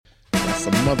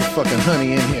Some motherfucking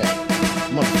honey in here.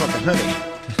 Motherfucking honey.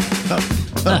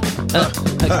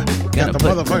 Got the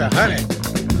motherfucking honey.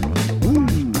 Ooh,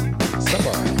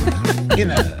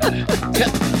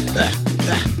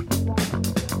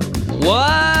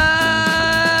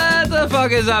 What the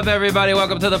fuck is up, everybody?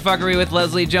 Welcome to the Fuckery with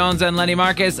Leslie Jones and Lenny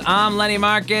Marcus. I'm Lenny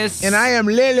Marcus. And I am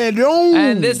Lily Jones.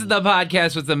 And this is the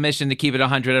podcast with the mission to keep it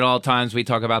 100 at all times. We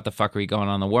talk about the fuckery going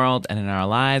on in the world and in our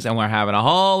lives, and we're having a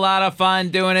whole lot of fun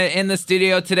doing it. In the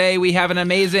studio today, we have an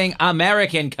amazing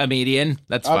American comedian.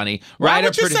 That's funny. Why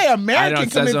would you say American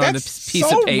comedian? That's piece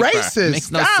so of paper. racist.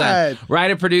 Makes no sense.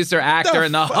 Writer, producer, actor,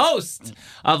 and the host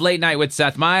of Late Night with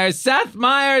Seth Meyers. Seth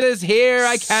Meyers is here.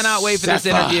 I cannot wait for this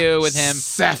interview with him.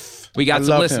 Seth. We got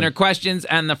some listener questions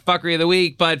and the fuckery of the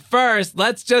week. But first,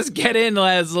 let's just get in,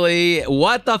 Leslie.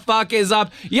 What the fuck is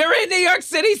up? You're in New York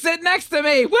City sitting next to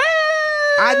me. Woo!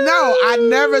 I know. I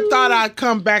never thought I'd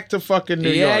come back to fucking New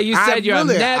York. Yeah, you said you're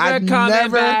never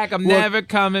coming back. I'm never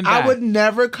coming back. I would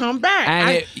never come back.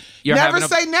 And you're never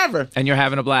say never. And you're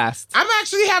having a blast. I'm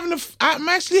actually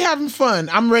having fun.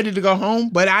 I'm ready to go home,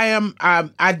 but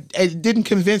it didn't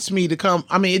convince me to come.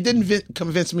 I mean, it didn't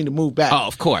convince me to move back. Oh,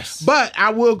 of course. But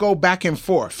I will go back and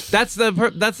forth. That's the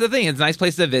thing. It's a nice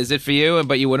place to visit for you,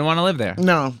 but you wouldn't want to live there.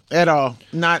 No, at all.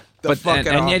 Not at all.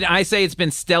 And yet I say it's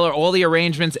been stellar. All the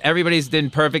arrangements, everybody's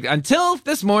been perfect until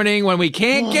this morning when we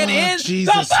can't get in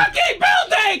the fucking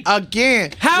building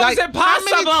again. How is it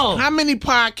possible? How many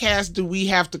podcasts do we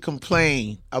have to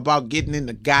complain about getting in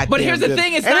the goddamn But here's the building?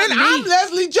 thing, it's and not then me. I'm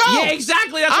Leslie Jones. Yeah,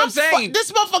 exactly. That's what I'm saying.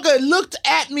 This motherfucker looked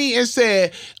at me and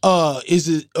said, what is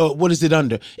it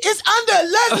under? It's under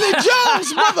Leslie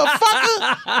Jones,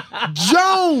 motherfucker.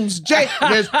 Jones.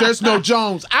 There's no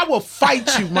Jones. I will fight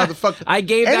you, motherfucker. I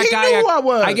gave that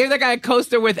guy a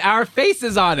coaster with our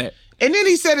faces on it. And then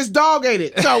he said his dog ate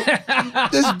it. So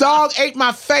this dog ate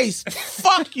my face.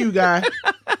 Fuck you, guy.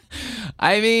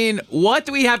 I mean, what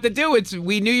do we have to do?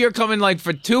 We knew you're coming like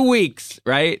for 2 weeks,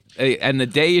 right? And the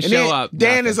day you show up.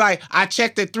 Dan is like, I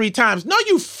checked it 3 times. No,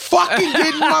 you fucking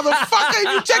didn't, motherfucker.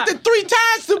 If you checked it 3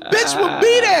 times, the bitch would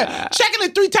be there. Checking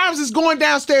it 3 times is going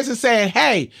downstairs and saying,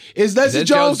 hey, is Leslie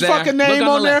Jones' fucking name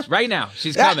on there? Right now.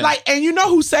 She's coming. And you know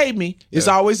who saved me? It's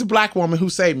always a black woman who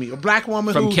saved me. A black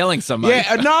woman from killing somebody.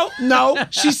 Yeah, no.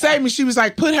 She saved me. She was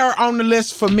like, put her on the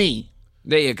list for me.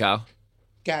 There you go.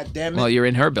 God damn it. Well, you're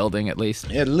in her building at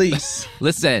least. At least.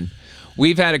 Listen,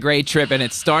 we've had a great trip, and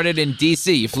it started in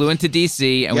D.C. You flew into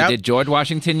D.C., and we did George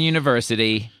Washington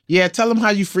University. Yeah, tell them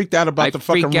how you freaked out about the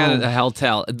fucking room. I freaked out at the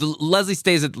hotel. Leslie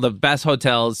stays at the best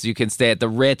hotels. You can stay at the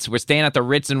Ritz. We're staying at the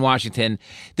Ritz in Washington.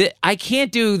 I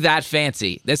can't do that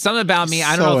fancy. There's something about me.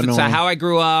 I don't know if it's how I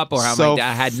grew up or how my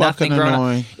dad had nothing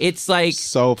growing up. It's like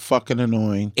so fucking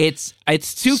annoying. It's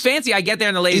too fancy. I get there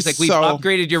and the lady's like, we've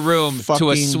upgraded your room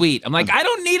to a suite. I'm like, I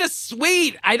don't need a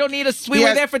suite.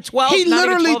 We're there for 12 He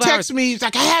literally texts me. He's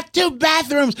like, I have 2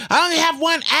 bathrooms. I only have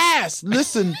 1 ass.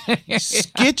 Listen,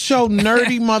 get your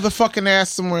nerdy motherfucking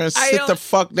ass somewhere and sit the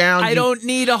fuck down. I don't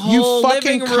need a whole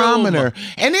living room. Commoner.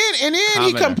 And then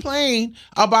he complained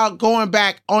about going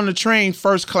back on the train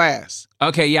first class.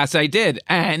 Okay, yes, I did.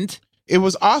 And it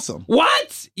was awesome.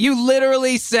 What? You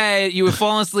literally said you were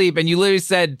falling asleep and you literally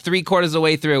said 3/4 of the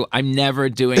way through, I'm never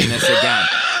doing this again.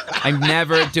 You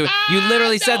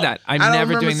literally said that. I'm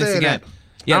never doing this again. That.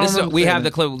 Yeah, we have the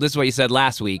clip. This is what you said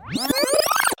last week.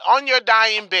 On your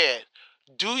dying bed,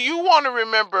 do you want to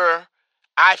remember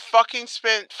I fucking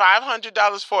spent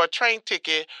 $500 for a train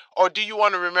ticket, or do you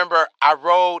want to remember I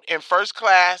rode in first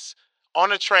class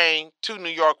on a train to New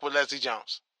York with Leslie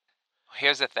Jones?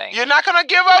 Here's the thing. You're not going to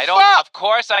give a fuck. Of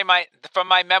course I might. From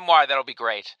my memoir, that'll be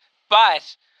great.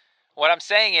 But what I'm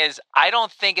saying is, I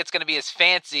don't think it's going to be as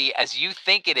fancy as you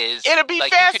think it is. It'll be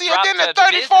like fancier than the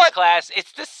 34th business class.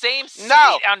 It's the same seat.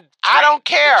 No, on I don't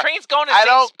care. The train's going to the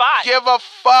same spot. I don't give a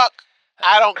fuck.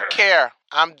 I don't care.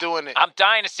 I'm doing it. I'm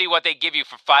dying to see what they give you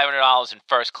for $500 in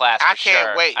first class. I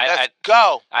can't wait. Let's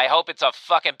go. I hope it's a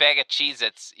fucking bag of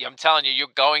Cheez-Its. I'm telling you, you're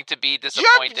going to be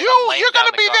disappointed. You're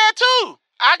going to be there too.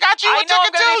 I got you a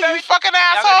ticket too, you fucking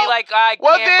asshole. I'm gonna be like, I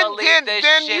can't believe this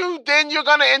shit. Then you're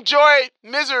going to enjoy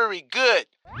misery. Good.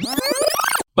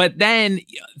 But then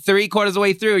 3/4 of the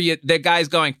way through, the guy's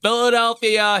going,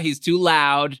 Philadelphia. He's too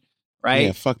loud, right?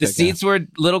 Yeah, fuck the that seats were a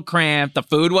little cramped. The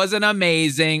food wasn't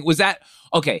amazing. Was that...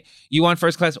 Okay, you won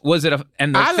first class. Was it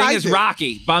and the thing is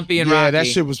rocky, bumpy and rocky. Yeah, that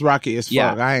shit was rocky as fuck.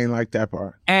 Yeah. I ain't like that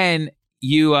part. And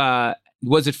you,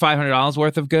 was it $500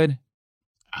 worth of good?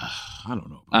 I don't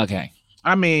know. Okay.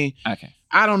 I mean, okay.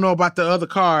 I don't know about the other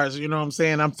cars. You know what I'm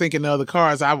saying? I'm thinking the other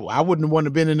cars. I wouldn't want to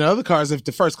have been in the other cars if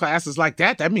the first class is like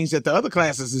that. That means that the other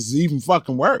classes is even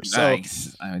fucking worse. So,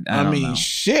 I mean, know.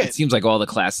 Shit. It seems like all the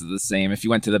classes are the same. If you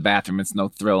went to the bathroom, it's no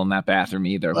thrill in that bathroom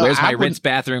either. Where's my rinse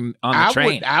bathroom on the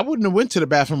train? I wouldn't have went to the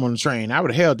bathroom on the train. I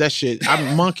would have held that shit.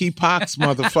 I'm monkey pox,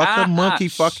 motherfucker. Monkey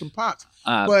fucking pox.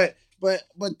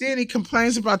 But then he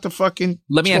complains about the fucking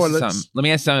Let me toilets. ask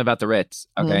you something about the Ritz,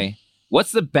 okay?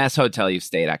 What's the best hotel you've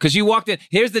stayed at? Because you walked in.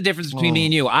 Here's the difference between me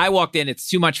and you. I walked in. It's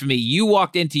too much for me. You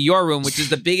walked into your room, which is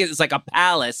the biggest. It's like a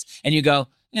palace. And you go,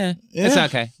 it's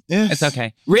okay. It's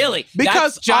okay. Really?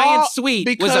 Because that giant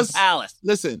suite was a palace.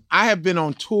 Listen, I have been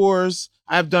on tours.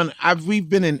 We've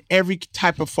been in every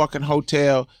type of fucking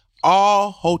hotel.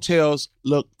 All hotels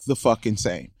look the fucking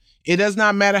same. It does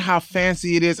not matter how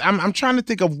fancy it is. I'm trying to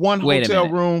think of one hotel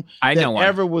room that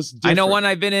ever was different. I know one.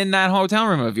 I've been in that hotel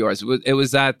room of yours. It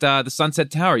was at the Sunset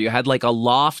Tower. You had like a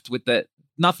loft with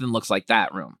nothing looks like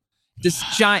that room. This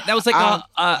giant. That was like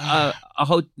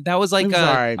that was like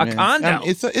a condo.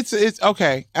 It's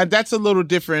okay. That's a little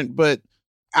different, but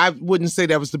I wouldn't say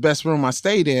that was the best room I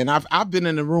stayed in. I've been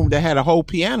in a room that had a whole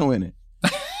piano in it.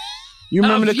 You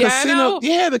remember the casino?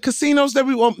 Yeah, the casinos that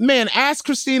we want. Man, ask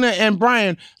Christina and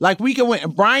Brian. Like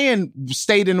Brian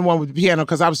stayed in the one with the piano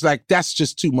because I was like, that's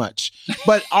just too much.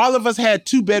 But all of us had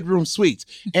 2-bedroom suites,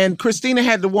 and Christina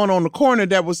had the one on the corner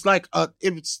that was like,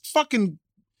 it was fucking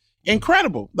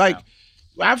incredible. Like,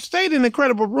 I've stayed in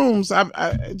incredible rooms.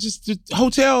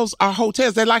 Hotels are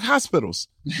hotels. They're like hospitals.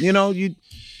 You know,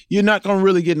 you're not gonna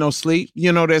really get no sleep.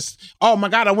 You know, oh my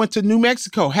God, I went to New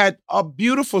Mexico, had a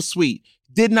beautiful suite.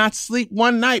 Did not sleep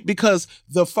one night because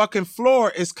the fucking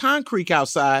floor is concrete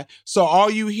outside. So all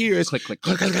you hear is click, click,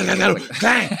 click, click, click, click,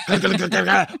 clang, click, click, click,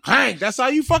 click, clang. That's all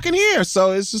you fucking hear.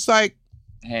 So it's just like,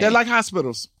 they're like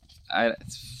hospitals. I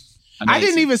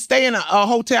didn't even stay in a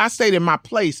hotel. I stayed in my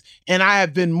place, and I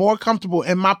have been more comfortable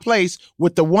in my place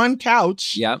with the one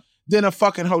couch. Yep. Than a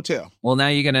fucking hotel. Well, now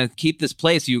you're going to keep this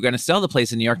place. You were going to sell the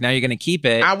place in New York. Now you're going to keep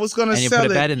it. I was going to sell it. And you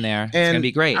put a bed in there. It's going to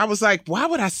be great. I was like, why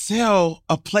would I sell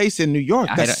a place in New York?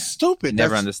 That's stupid.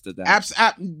 Never understood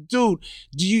that. Dude,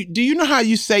 do you know how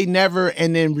you say never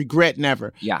and then regret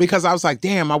never? Yeah. Because I was like,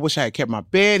 damn, I wish I had kept my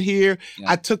bed here.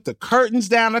 Yeah. I took the curtains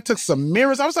down. I took some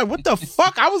mirrors. I was like, what the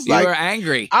fuck? I was like. You were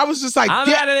angry. I was just like, I'm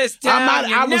out of this town.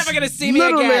 You're never going to see me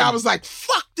again. Literally, I was like,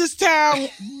 fuck this town.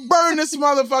 Burn this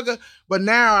motherfucker. But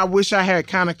now I wish I had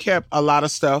kind of kept a lot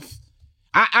of stuff.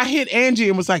 I hit Angie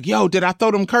and was like, yo, did I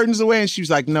throw them curtains away? And she was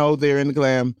like, no, they're in the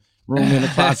glam room in the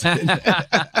closet.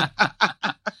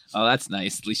 Oh, that's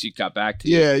nice. At least you got back to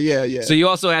you. Yeah. So you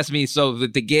also asked me, so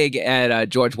with the gig at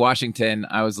George Washington,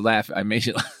 I made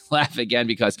you laugh again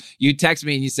because you text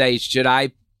me and you say, should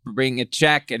I bring a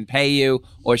check and pay you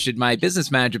or should my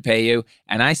business manager pay you?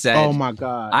 And I said, oh my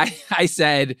God. I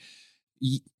said,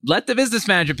 let the business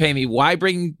manager pay me. Why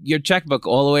bring your checkbook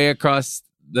all the way across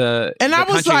the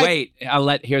country? Like,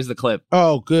 wait, here's the clip.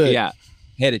 Oh, good. Yeah.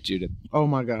 Hit it, Judith. Oh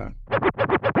my God.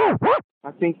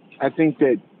 I think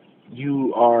that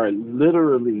you are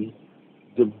literally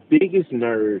the biggest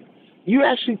nerd. You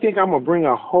actually think I'm gonna bring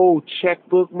a whole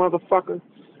checkbook, motherfucker?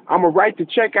 I'm gonna write the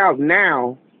check out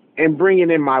now and bring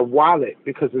it in my wallet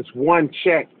because it's one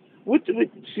check. What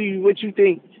you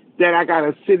think? That I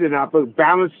gotta sit and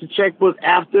balance the checkbook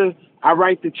after I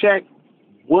write the check?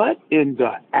 What in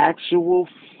the actual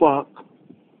fuck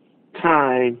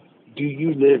time do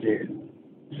you live in?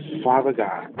 Father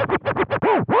God.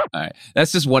 All right.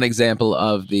 That's just one example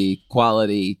of the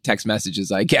quality text messages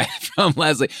I get from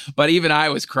Leslie. But even I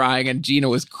was crying and Gina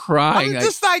was crying. I'm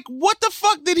just like, what the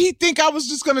fuck did he think I was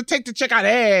just going to take the check out?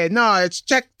 Hey, no, it's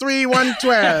check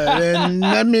 3112 and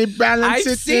let me balance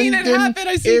it. I've seen it happen.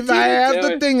 If I have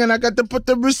the thing and I got to put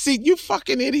the receipt. You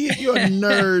fucking idiot. You're a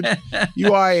nerd.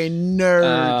 You are a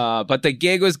nerd. But the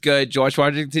gig was good. George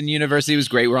Washington University was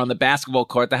great. We're on the basketball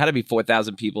court. There had to be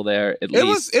 4,000 people there at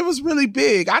least. It was really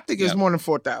big. I think it was more than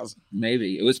 4,000.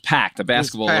 Maybe. It was packed. The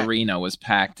basketball arena was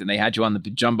packed, and they had you on the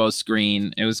jumbo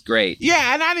screen. It was great.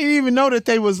 Yeah, and I didn't even know that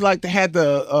they had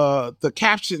the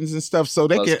captions and stuff so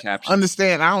they could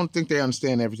understand. I don't think they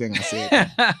understand everything I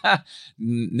said.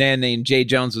 Man named Jay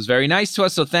Jones was very nice to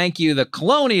us, so thank you. The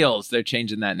Colonials, they're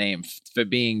changing that name for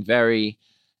being very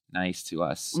nice to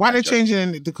us. Why are they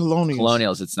changing it to Colonials?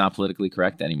 Colonials, it's not politically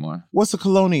correct anymore. What's a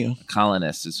colonial? A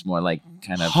colonist is more like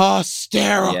kind of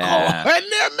hysterical. Yeah. And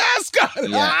their mascot.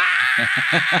 Yeah.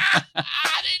 I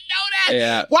didn't know that.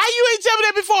 Yeah. Why you ain't tell me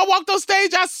that before I walked on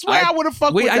stage? I swear I would have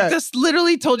fucked with that. I just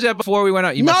literally told you that before we went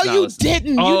out. You must not listen.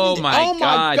 Didn't. Oh my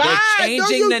God. They're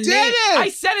changing the name.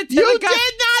 I said it to the guy.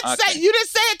 You did not say. You didn't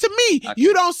say it to me. Okay.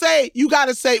 You don't say. You got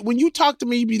to say when you talk to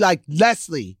me. You be like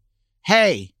Leslie.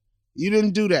 Hey, you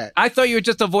didn't do that. I thought you were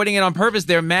just avoiding it on purpose.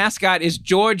 Their mascot is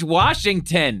George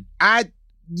Washington.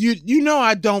 You know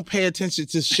I don't pay attention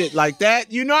to shit like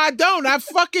that. You know I don't.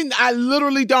 I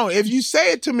literally don't. If you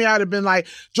say it to me, I'd have been like,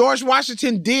 George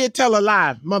Washington did tell a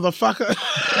lie, motherfucker.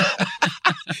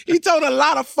 He told a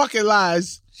lot of fucking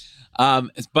lies.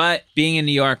 But being in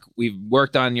New York, we've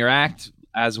worked on your act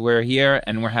as we're here,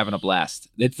 and we're having a blast.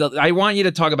 I want you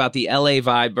to talk about the LA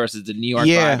vibe versus the New York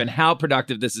vibe and how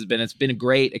productive this has been. It's been a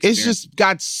great experience. It's just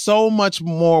got so much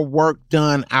more work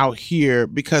done out here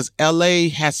because LA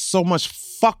has so much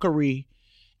fuckery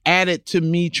added to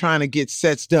me trying to get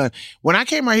sets done. When I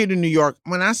came out here to New York,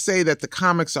 when I say that the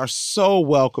comics are so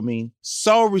welcoming,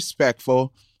 so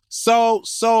respectful,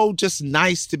 so just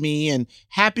nice to me and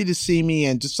happy to see me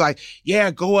and just like, yeah,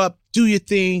 go up, do your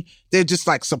thing. They're just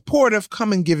like supportive,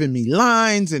 coming giving me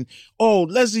lines and, oh,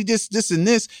 Leslie, this and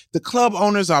this. The club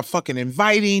owners are fucking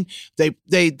inviting. They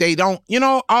don't,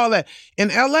 all that. In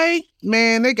LA,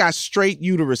 man, they got straight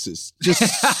uteruses. Just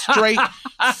straight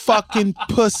fucking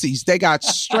pussies. They got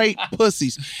straight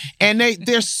pussies. And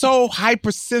they're so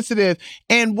hypersensitive.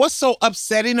 And what's so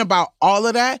upsetting about all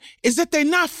of that is that they're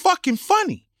not fucking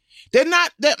funny. They're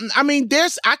not,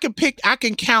 I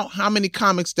can count how many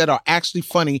comics that are actually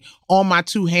funny on my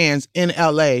two hands in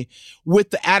LA with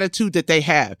the attitude that they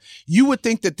have. You would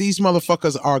think that these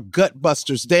motherfuckers are gut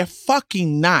busters. They're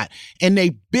fucking not. And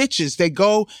they bitches. They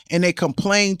go and they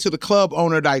complain to the club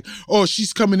owner like, oh,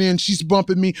 she's coming in, she's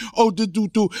bumping me. Oh,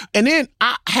 do. And then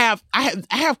I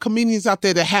have comedians out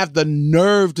there that have the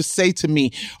nerve to say to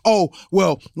me, oh,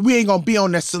 well, we ain't gonna be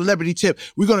on that celebrity tip.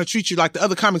 We're gonna treat you like the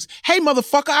other comics. Hey,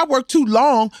 motherfucker, I work too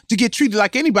long to get treated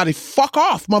like anybody. Fuck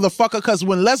off, motherfucker, because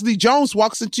when Leslie Jones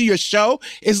walks into your show,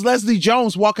 it's Leslie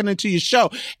Jones walking into your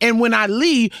show. And when I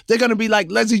leave, they're going to be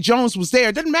like, Leslie Jones was there.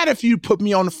 It doesn't matter if you put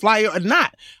me on the flyer or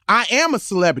not. I am a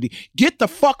celebrity. Get the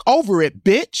fuck over it,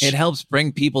 bitch. It helps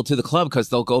bring people to the club because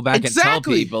they'll go back and tell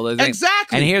people.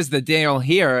 Exactly. And here's the deal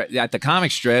here at the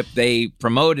comic strip, they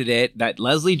promoted it that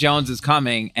Leslie Jones is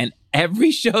coming and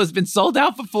every show has been sold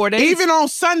out for 4 days. Even on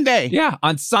Sunday. Yeah,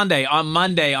 on Sunday, on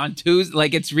Monday, on Tuesday.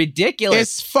 Like, it's ridiculous.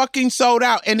 It's fucking sold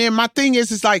out. And then my thing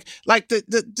is, it's like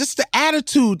just the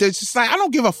attitude that's just like, I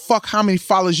don't give a fuck how many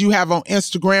followers you have on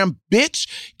Instagram, bitch.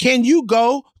 Can you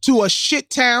go to a shit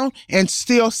town and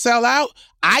still sell out?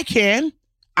 I can.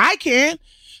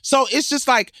 So it's just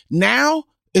like, now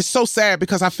it's so sad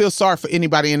because I feel sorry for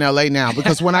anybody in LA now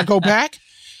because when I go back,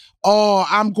 oh,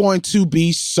 I'm going to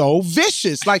be so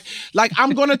vicious. Like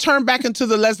I'm going to turn back into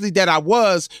the Leslie that I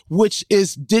was, which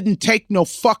didn't take no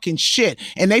fucking shit.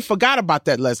 And they forgot about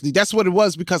that Leslie. That's what it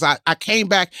was because I came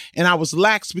back and I was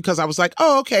lax because I was like,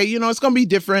 oh, okay, it's going to be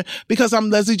different because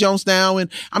I'm Leslie Jones now and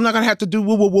I'm not going to have to do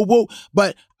woo, woo, woo, woo.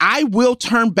 But I will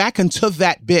turn back into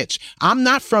that bitch. I'm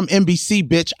not from NBC,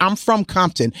 bitch. I'm from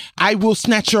Compton. I will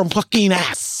snatch your fucking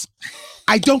ass.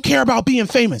 I don't care about being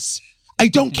famous. I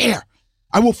don't care.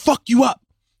 I will fuck you up.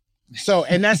 So,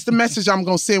 and that's the message I'm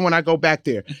going to send when I go back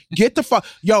there. Get the fuck.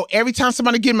 Yo, every time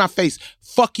somebody get in my face,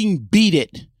 fucking beat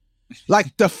it.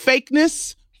 Like the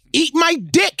fakeness, eat my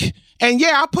dick. And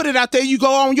yeah, I'll put it out there. You go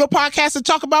on your podcast and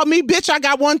talk about me, bitch. I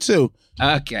got one too.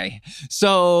 Okay.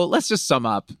 So let's just sum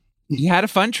up. You had a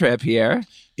fun trip here.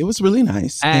 It was really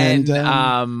nice. And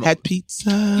had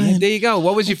pizza. Yeah, there you go.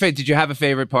 What was your favorite? Did you have a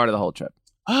favorite part of the whole trip?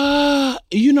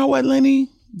 You know what, Lenny?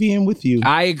 Being with you.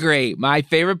 I agree. My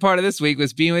favorite part of this week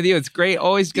was being with you. It's great.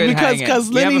 Always good hanging. Because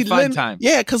Lenny, have a fun time.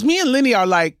 Yeah, because me and Lenny are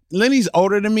like, Lenny's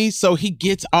older than me, so he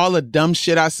gets all the dumb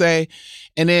shit I say.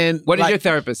 And then what did your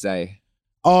therapist say?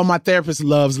 Oh, my therapist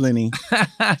loves Lenny.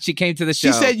 She came to the show.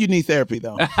 She said you need therapy,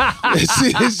 though.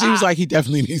 she was like, he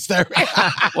definitely needs therapy.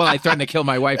 Well, I threatened to kill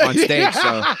my wife on stage,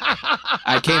 so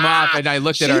I came off and I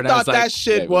looked at her and I was like, that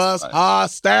shit was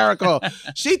hysterical.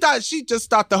 She just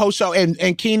thought the whole show,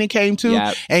 and Keenan came too.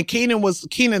 Yep. And Keenan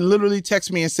literally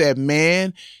texted me and said,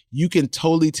 man, you can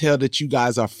totally tell that you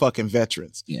guys are fucking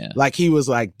veterans. Yeah. Like, he was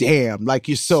like, damn, like,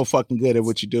 you're so fucking good at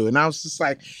what you do. And I was just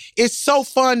like, it's so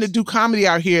fun to do comedy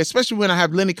out here, especially when I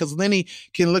have Lenny, because Lenny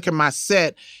can look at my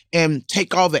set and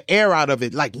take all the air out of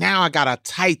it. Like, now I got a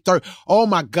tight third. Oh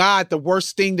my God, the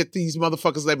worst thing that these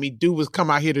motherfuckers let me do was come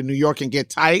out here to New York and get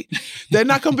tight. They're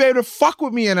not going to be able to fuck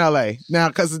with me in LA now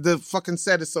because the fucking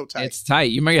set is so tight. It's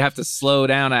tight. You might have to slow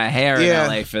down a hair in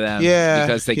LA for them. Yeah.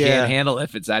 Because they can't handle it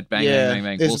if it's that bang, bang,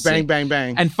 bang. It's bang, bang,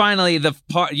 bang. And finally, the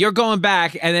part, you're going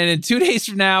back, and then in 2 days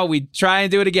from now, we try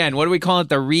and do it again. What do we call it?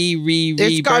 The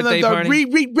birthday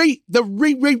party?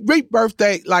 The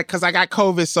birthday, like, because I got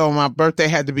COVID, so my birthday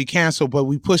had to be canceled, but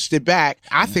we pushed it back.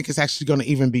 I think it's actually going to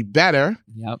even be better.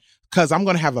 Yep. because I'm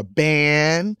going to have a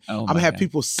band. I'm going to have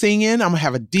people singing. I'm going to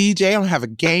have a DJ. I'm going to have a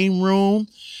game room.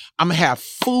 I'm going to have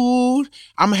food.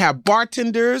 I'm going to have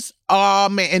bartenders.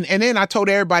 Man. And then I told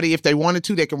everybody if they wanted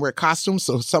to, they can wear costumes.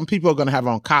 So some people are going to have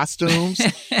on costumes.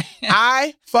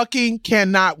 I fucking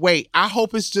cannot wait. I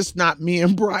hope it's just not me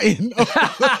and Brian.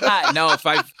 No, if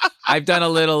I've done a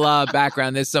little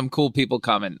background. There's some cool people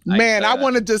coming. Man, I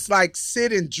want to just like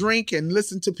sit and drink and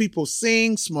listen to people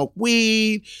sing, smoke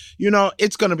weed. You know,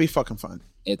 it's going to be fucking fun.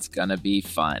 It's going to be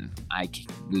fun.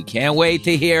 We can't wait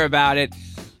to hear about it.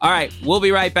 All right, we'll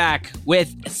be right back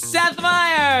with Seth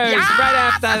Meyers right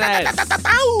after this.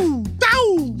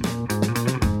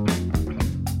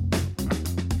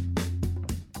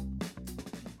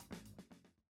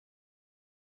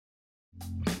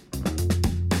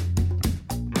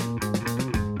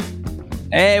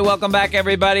 Hey, welcome back,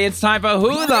 everybody. It's time for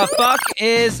Who the Fuck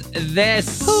Is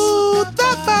This? Who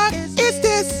the fuck is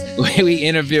this? We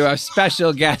interview our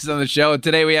special guest on the show.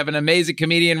 Today we have an amazing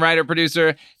comedian, writer,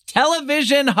 producer,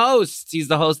 television host. He's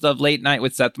the host of Late Night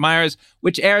with Seth Meyers,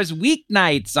 which airs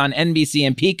weeknights on NBC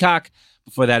and Peacock.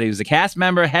 Before that, he was a cast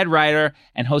member, head writer,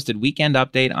 and hosted Weekend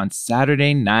Update on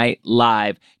Saturday Night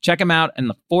Live. Check him out in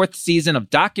the 4th season of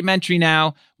Documentary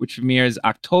Now, which premieres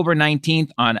October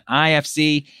 19th on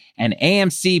IFC and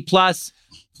AMC+.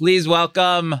 Please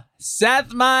welcome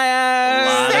Seth Meyers. A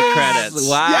lot of credits.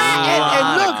 Wow. Yeah,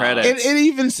 and look, credits. It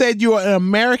even said you were an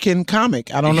American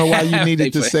comic. I don't know why you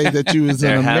needed to say that you was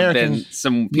an American. There have been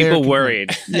some people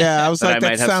worried. Yeah, I was like,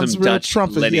 that sounds real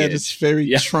Trumpish. Lineage. Yeah, just very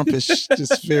Trumpish,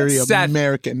 just very Seth,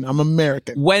 American. I'm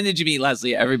American. When did you meet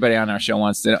Leslie? Everybody on our show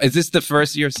wants to know. Is this the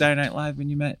first year of Saturday Night Live when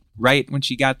you met? Right when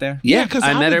she got there? Yeah, because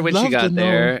I met her when she got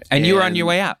there. And you were on your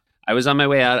way out. I was on my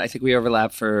way out. I think we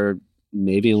overlapped for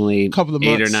maybe only couple of 8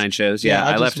 months. or 9 shows. Yeah,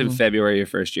 I left in February your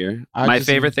first year. My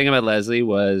favorite thing about Leslie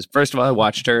was, first of all, I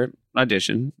watched her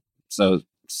audition, so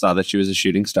saw that she was a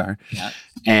shooting star. Yeah.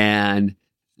 And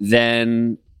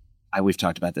then, we've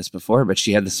talked about this before, but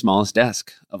she had the smallest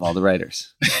desk of all the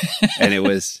writers. And it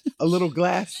was a little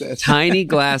glass desk. Tiny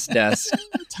glass desk.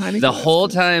 The whole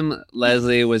time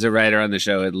Leslie was a writer on the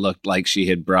show, it looked like she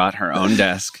had brought her own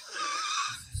desk.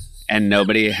 And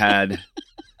nobody had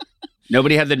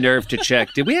the nerve to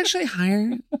check. Did we actually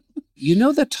hire,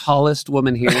 the tallest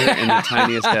woman here in the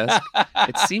tiniest desk?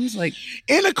 It seems like...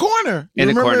 In a corner.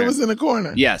 Remember it was in a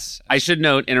corner. Yes. I should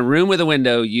note, in a room with a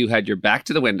window, you had your back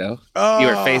to the window. You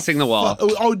were facing the wall.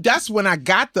 That's when I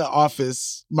got the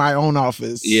office, my own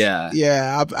office. Yeah.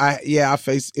 Yeah, I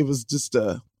faced... It was just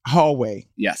a hallway.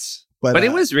 Yes. But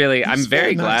it was really, I'm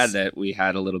very glad that we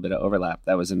had a little bit of overlap.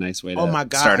 That was a nice way to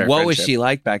start our friendship. What was she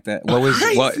like back then? What was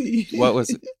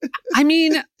it? I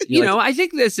mean, I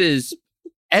think this is,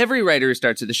 every writer who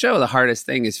starts at the show, the hardest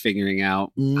thing is figuring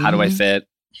out how do I fit?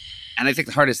 And I think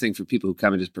the hardest thing for people who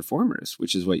come in as performers,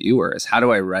 which is what you were, is how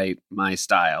do I write my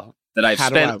style that I've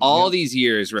spent all these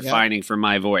years refining for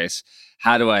my voice?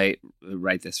 How do I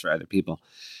write this for other people?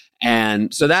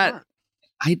 And so that,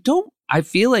 I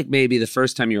feel like maybe the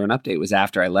first time you were on Update was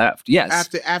after I left.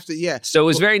 Yes. After, yeah. So it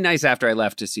was very nice after I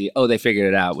left to see, they figured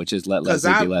it out, which is let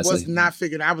Leslie be Leslie. Because I was not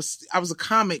figured. I was a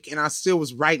comic and I still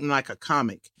was writing like a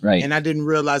comic. Right. And I didn't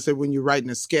realize that when you're writing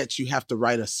a sketch, you have to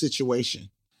write a situation.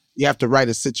 You have to write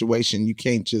a situation. You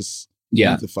can't just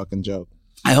do the fucking joke.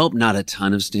 I hope not a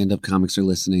ton of stand-up comics are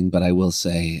listening, but I will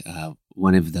say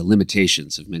one of the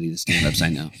limitations of many of the stand-ups I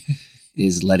know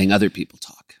is letting other people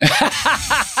talk.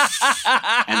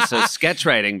 And so sketch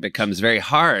writing becomes very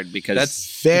hard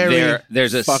because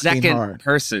there's a second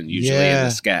person usually in the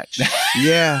sketch.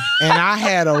 Yeah. And I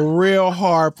had a real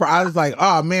hard I was like,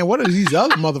 oh man, what are these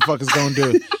other motherfuckers gonna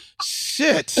do?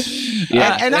 Shit.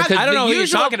 Yeah. And I don't know what you're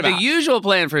talking about. The usual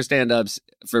plan for stand-ups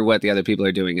for what the other people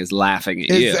are doing is laughing at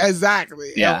you.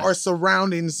 Exactly. Yeah. Or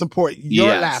surrounding and support your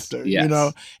laughter,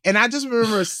 And I just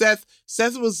remember Seth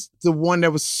was the one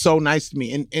that was so nice to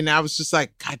me. And I was just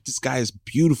like, God, this guy is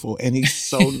beautiful. And he's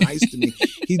so nice to me.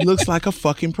 He looks like a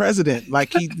fucking president.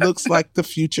 Like he looks like the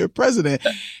future president.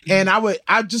 And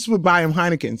I just would buy him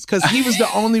Heineken's because he was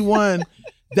the only one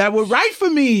that would write for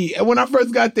me. And when I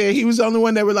first got there, he was the only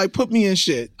one that would like put me in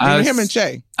shit. Him and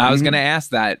Che. I was going to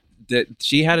ask that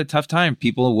she had a tough time.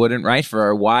 People wouldn't write for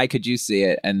her. Why could you see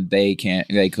it and they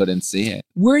couldn't see it?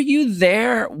 Were you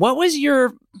there?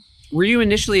 Were you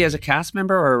initially as a cast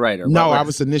member or a writer? No, I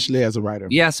was initially as a writer.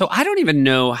 Yeah, so I don't even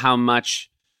know how much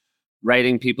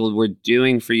writing people were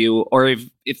doing for you or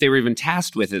if they were even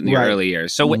tasked with it in the early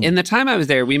years. So in the time I was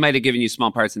there, we might have given you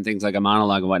small parts and things like a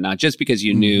monologue and whatnot, just because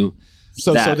you knew.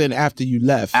 So then after you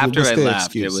left, after I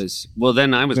left, it was,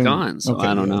 then I was gone. So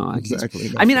I don't know.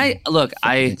 Exactly.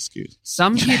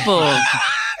 Some people,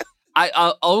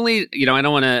 I only, I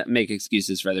don't want to make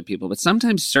excuses for other people, but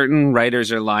sometimes certain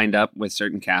writers are lined up with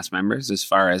certain cast members as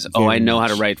far as, I know how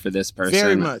to write for this person.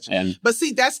 Very much. But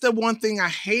see, that's the one thing I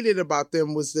hated about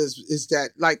them is that,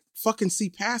 like, fucking see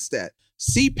past that.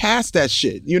 See past that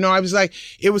shit. I was like,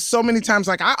 it was so many times,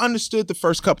 like, I understood the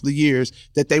first couple of years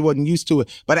that they wasn't used to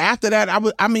it. But after that,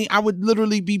 I would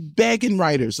literally be begging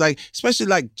writers, like, especially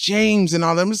like James and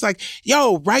all them. It's like,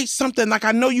 yo, write something. Like,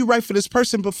 I know you write for this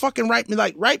person, but fucking write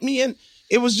me in.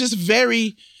 It was just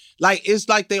very, like, it's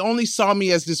like they only saw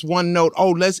me as this one note.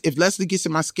 Oh, if Leslie gets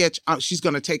in my sketch, she's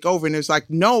going to take over. And it's like,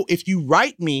 no, if you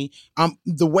write me,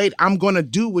 the way I'm going to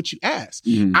do what you ask.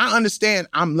 Mm-hmm. I understand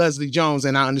I'm Leslie Jones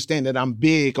and I understand that I'm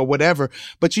big or whatever,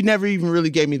 but you never even really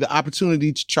gave me the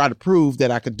opportunity to try to prove that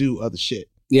I could do other shit.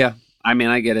 Yeah. I mean,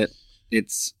 I get it.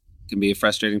 Can be a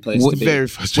frustrating place to be. Very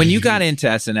frustrating. When you got into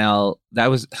SNL,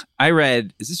 I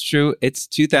read, is this true? It's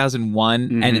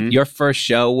 2001 and your first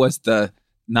show was the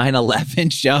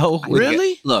 9/11 show.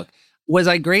 Really? Look, was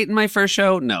I great in my first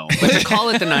show? No. But to call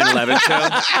it the 9/11 show,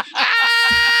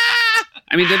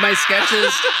 I mean, did my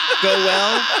sketches go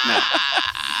well? No.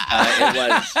 It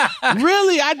was.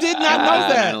 Really? I did not know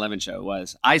that. The 9/11 show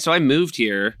was. So I moved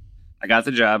here. I got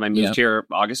the job. I moved here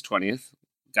August 20th.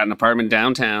 Got an apartment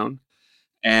downtown.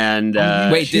 And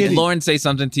wait, did Lauren say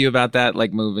something to you about that?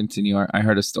 Like moving to New York? I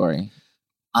heard a story.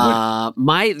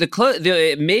 Maybe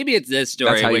it's this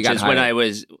story, which is when I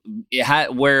was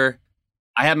where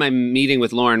I had my meeting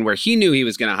with Lauren, where he knew he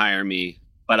was going to hire me,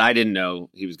 but I didn't know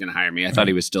he was going to hire me. I thought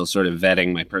he was still sort of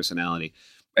vetting my personality,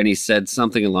 and he said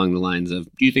something along the lines of,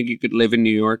 "Do you think you could live in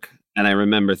New York?" And I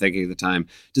remember thinking at the time,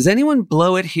 "Does anyone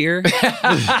blow it here?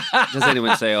 Does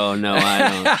anyone say, 'Oh no, I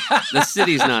don't. The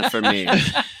city's not for me'?"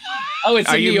 Oh,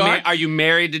 it's in New York? Are you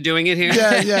married to doing it here?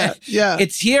 Yeah.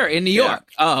 It's here in New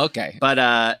York. Oh, okay.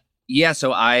 But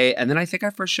so and then I think our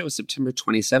first show was September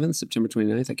 27th, September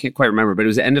 29th. I can't quite remember, but it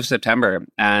was the end of September.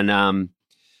 And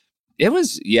it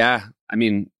was, I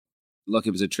mean, look,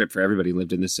 it was a trip for everybody who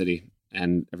lived in this city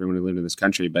and everyone who lived in this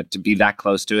country. But to be that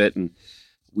close to it, and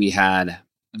we had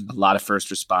a lot of first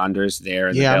responders there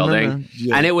in the building.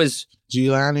 And it was...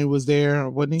 Giuliani was there,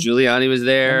 wasn't he? Giuliani was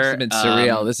there. It's been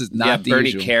surreal. This is not the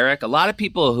Bernie usual. Carrick. A lot of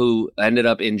people who ended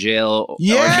up in jail.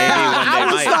 Yeah, or maybe one day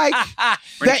I was like,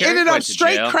 that ended up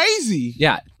straight crazy.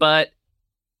 Yeah, but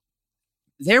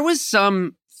there was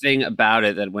something about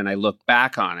it that when I look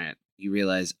back on it, you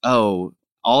realize, all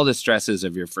the stresses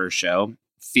of your first show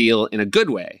feel, in a good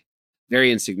way,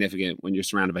 very insignificant when you're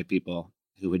surrounded by people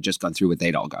who had just gone through what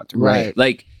they'd all gone through. Right.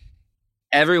 Like,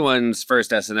 everyone's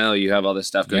first SNL, you have all this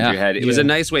stuff going through your head. It was a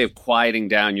nice way of quieting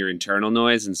down your internal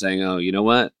noise and saying, "Oh, you know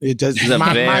what? It does.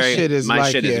 My shit is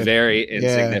very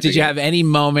insignificant." Did you have any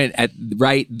moment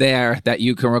right there that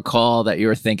you can recall that you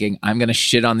were thinking, "I'm going to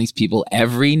shit on these people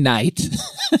every night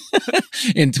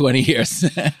in 20 years"?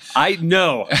 I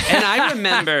know, and I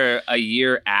remember a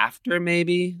year after,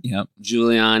 maybe. Yep.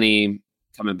 Giuliani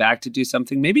coming back to do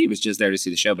something. Maybe he was just there to see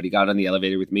the show, but he got on the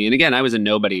elevator with me. And again, I was a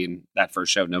nobody in that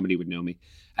first show. Nobody would know me.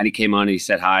 And he came on and he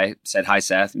said hi,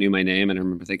 Seth, knew my name. And I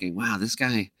remember thinking, wow, this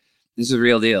guy, this is a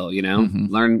real deal,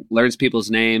 learns people's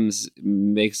names,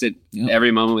 makes it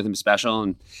every moment with him special.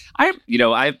 And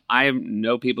I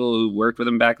know people who worked with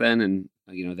him back then, and,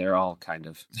 they're all kind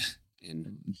of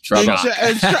in trouble.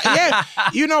 Yeah.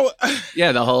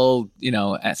 The whole,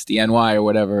 SDNY or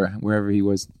whatever, wherever he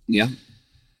was. Yeah.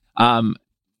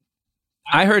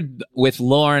 I heard with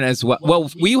Lauren as well.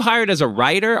 Well, were you hired as a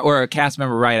writer or a cast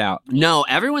member right out? No,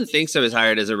 everyone thinks I was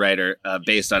hired as a writer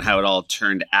based on how it all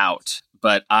turned out.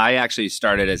 But I actually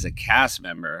started as a cast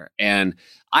member, and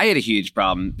I had a huge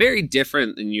problem, very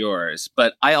different than yours.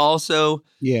 But I also,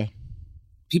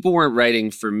 people weren't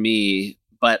writing for me,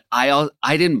 but I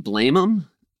didn't blame them,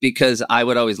 because I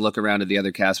would always look around at the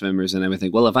other cast members and I would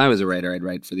think, well, if I was a writer, I'd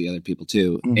write for the other people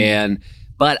too.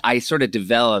 But I sort of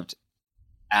developed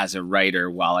as a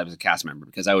writer while I was a cast member,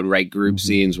 because I would write group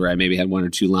scenes where I maybe had one or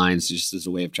two lines just as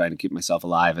a way of trying to keep myself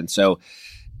alive. And so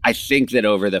I think that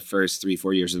over the first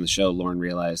 3-4 years in the show, Lauren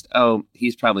realized,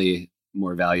 he's probably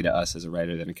more value to us as a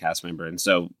writer than a cast member. And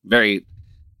so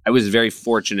I was very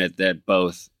fortunate that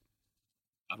both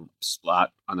a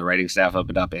spot on the writing staff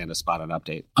opened up and a spot on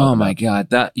Update. Oh my God.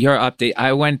 Your Update.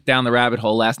 I went down the rabbit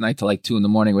hole last night till like 2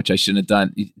 a.m, which I shouldn't have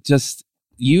done.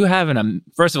 You have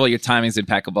first of all, your timing's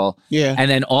impeccable. Yeah. And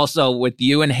then also with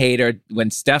you and Hader, when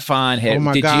Stefan hit,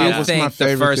 did you think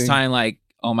the first time, like,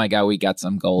 oh my God, we got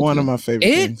some gold? One of my favorite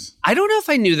things. I don't know if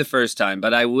I knew the first time,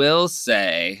 but I will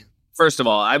say First of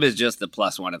all, I was just the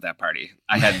plus one at that party.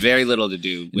 I had very little to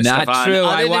do with Not Stefan, true.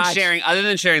 other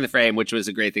than sharing the frame, which was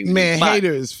a great thing to Man, do.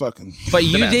 Hater is fucking. But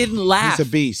you didn't laugh. He's a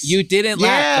beast. You didn't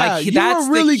laugh. Like, you that's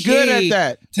were really the good at key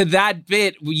that. To that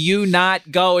bit, you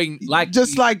not going like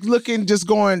just like looking, just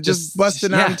going, just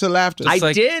busting out into laughter.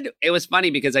 I did. It was funny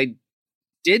because I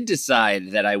did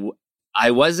decide that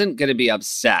I wasn't going to be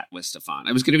upset with Stefan.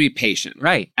 I was going to be patient.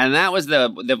 Right. And that was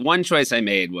the one choice I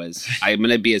made was I'm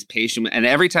going to be as patient. And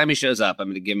every time he shows up, I'm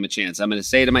going to give him a chance. I'm going to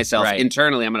say to myself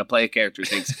internally, I'm going to play a character who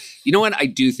thinks, you know what? I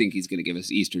do think he's going to give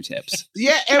us Easter tips.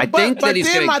 Yeah. But then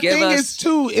my thing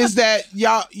is that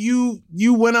y'all,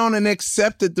 you went on and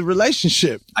accepted the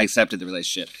relationship. I accepted the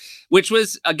relationship. Which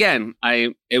was, again,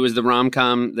 it was the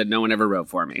rom-com that no one ever wrote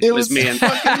for me. It was me and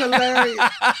fucking hilarious.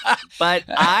 But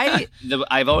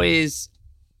I've always,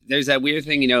 there's that weird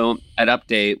thing, at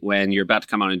Update when you're about to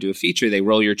come on and do a feature, they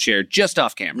roll your chair just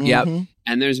off camera. Mm-hmm. Yep.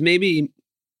 And there's maybe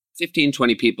 15,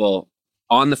 20 people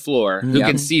on the floor who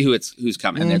can see who's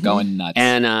coming. And they're going nuts.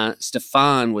 And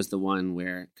Stefan was the one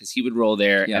because he would roll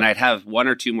there and I'd have one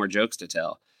or two more jokes to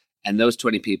tell. And those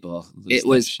 20 people,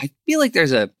 I feel like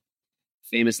there's a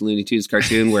famous Looney Tunes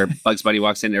cartoon where Bugs Bunny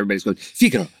walks in and everybody's going,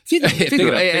 Figaro,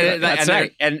 Figaro. That's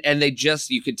right. And they just,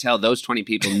 you could tell those 20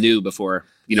 people knew before,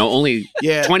 only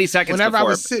 20 seconds Whenever before. I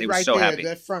would sit right so there, happy.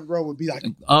 that front row would be like,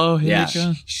 oh, here we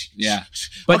go. Yeah.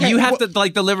 But you have to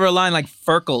deliver a line like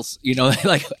Ferkles,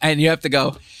 and you have to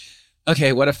go,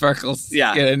 okay, what a Ferkles.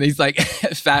 Yeah. And he's like,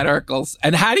 Fat Urkels.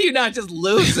 And how do you not just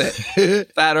lose it?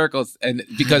 Fat Urkels. And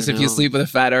because if you sleep with a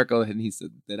Fat Urkel, and he said,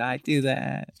 did I do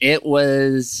that? It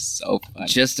was so funny.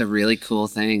 Just a really cool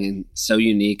thing and so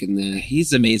unique.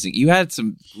 He's amazing. You had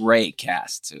some great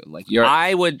cast too.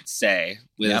 I would say,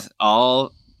 with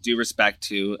all due respect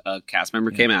to a cast member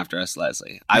came after us,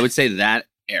 Leslie, I would say that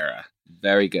era.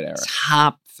 Very good era.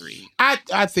 Top 3.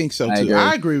 I think so too.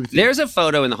 I agree with you. There's a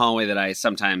photo in the hallway that I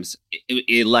sometimes,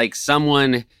 like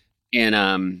someone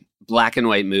in black and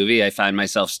white movie, I find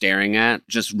myself staring at,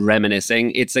 just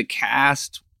reminiscing. It's a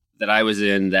cast that I was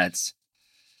in that's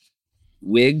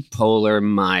Wig, Polar,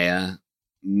 Maya,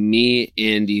 me,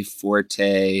 Andy,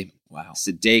 Forte,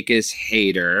 Sudeikis,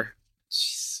 Hader,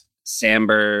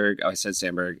 Sandberg. Oh, I said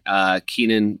Sandberg.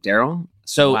 Keenan, Daryl.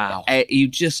 So you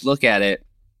just look at it.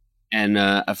 And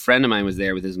a friend of mine was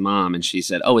there with his mom, and she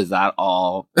said, "Oh, is that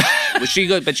all?" But she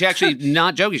actually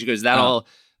not joking. She goes, "Is that all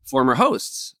former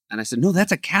hosts?" And I said, "No,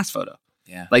 that's a cast photo.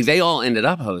 Yeah, like they all ended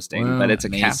up hosting, but it's a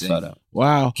cast photo."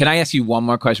 Wow. Can I ask you one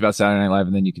more question about Saturday Night Live,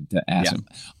 and then you can ask him?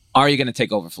 Are you going to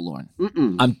take over for Lauren?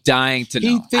 I'm dying to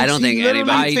know. I don't think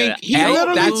anybody. He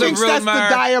literally thinks that's the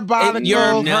diabolical. You're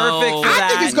perfect for that. I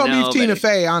think it's going to be Tina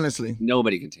Fey. Honestly,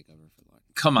 nobody can take over.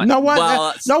 Come on. No one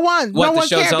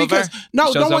can because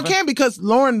no one can because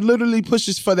Lauren literally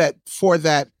pushes for that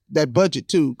budget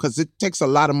too, because it takes a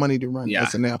lot of money to run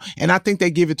SNL. And I think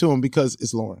they give it to him because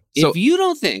it's Lauren. If you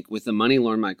don't think with the money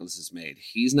Lorne Michaels has made,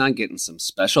 he's not getting some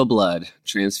special blood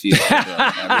transfused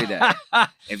every day.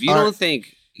 If you don't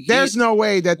think there's no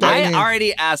way that I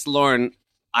already asked Lorne.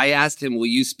 I asked him, will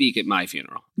you speak at my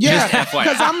funeral? Yeah,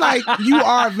 because I'm like, you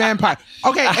are a vampire.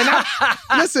 Okay, and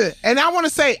listen, and I want to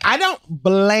say, I don't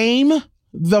blame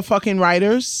the fucking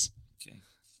writers.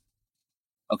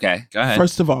 Okay, go ahead.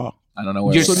 First of all, I don't know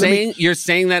where you're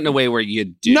saying that in a way where you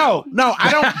do. No,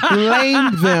 I don't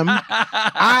blame them.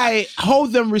 I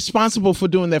hold them responsible for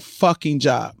doing their fucking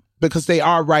job because they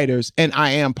are writers and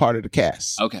I am part of the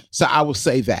cast. Okay. So I will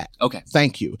say that. Okay.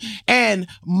 Thank you. And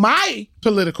my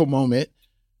political moment,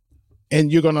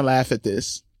 and you're going to laugh at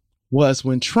this, was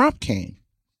when Trump came.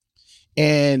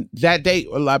 And that day,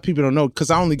 a lot of people don't know, because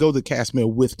I only go to the cast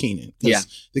meal with Keenan. Yeah.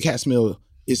 The cast meal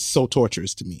is so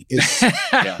torturous to me. It's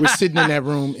we're sitting in that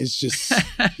room. It's just,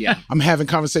 I'm having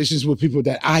conversations with people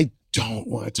that I don't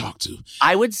want to talk to.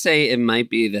 I would say it might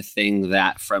be the thing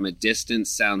that from a distance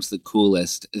sounds the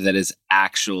coolest that is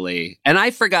actually, and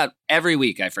I forgot every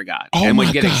week and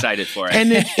would get excited for it.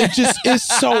 And it just is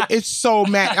it's so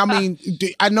mad. I mean,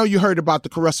 I know you heard about the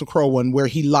Russell Crowe one where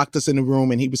he locked us in the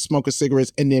room and he was smoking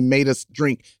cigarettes and then made us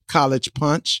drink college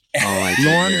punch. Oh,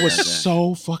 Lauren was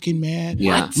so fucking mad.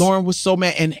 Yeah. Lauren was so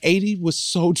mad, and 80 was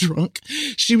so drunk.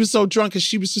 She was so drunk and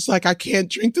she was just like, I can't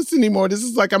drink this anymore. This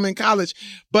is like I'm in college.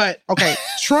 But okay,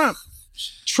 Trump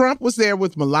was there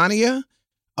with Melania,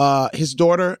 his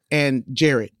daughter, and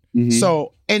Jared. Mm-hmm.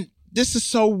 So, and this is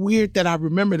so weird that I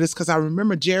remember this because I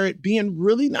remember Jared being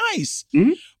really nice,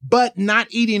 but not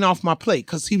eating off my plate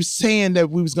because he was saying that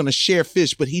we was going to share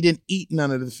fish, but he didn't eat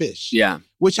none of the fish. Yeah.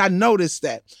 Which I noticed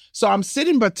that. So I'm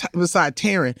sitting beside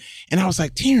Taryn and I was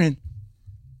like, Taryn,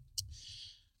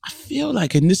 I feel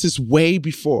like, and this is way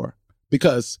before,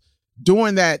 because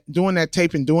doing that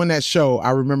tape and doing that show,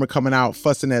 I remember coming out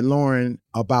fussing at Lauren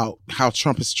about how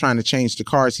Trump is trying to change the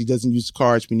cards. He doesn't use the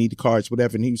cards. We need the cards,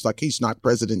 whatever. And he was like, he's not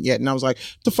president yet. And I was like,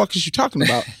 the fuck is you talking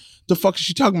about? The fuck is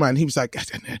she talking about? And he was like,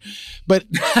 but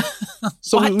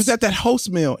so it was at that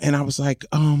host meal, and I was like,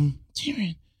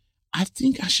 Taryn, I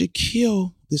think I should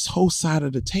kill this whole side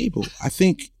of the table. I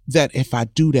think that if I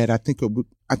do that, I think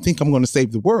I'm going to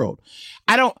save the world.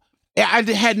 I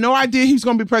had no idea he was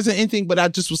going to be president or anything, but I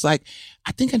just was like,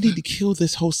 I think I need to kill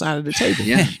this whole side of the table.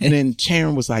 Yeah. And then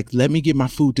Taryn was like, let me get my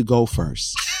food to go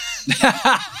first.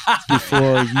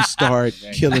 Before you start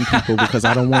killing people, because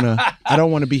I don't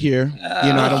want to be here. I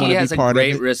don't want to be part of it. He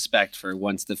has a great respect for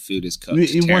once the food is cooked.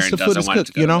 Once the food is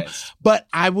cooked, But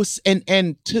I was,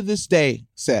 and to this day,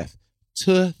 Seth,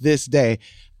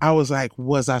 I was like,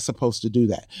 was I supposed to do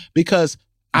that? Because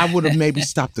I would have maybe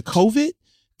stopped the COVID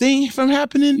thing from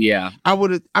happening. Yeah.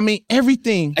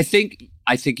 Everything.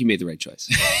 I think you made the right choice.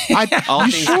 All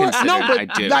things sure? Considered, no, but I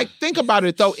do. Like, think about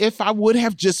it though. If I would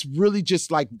have just really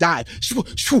just like died,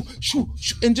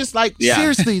 and just like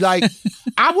seriously, like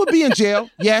I would be in jail.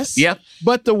 Yes. Yep.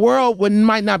 But the world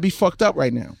might not be fucked up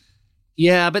right now.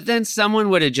 Yeah, but then someone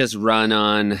would have just run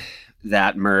on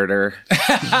that murder,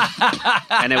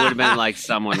 and it would have been like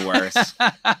someone worse.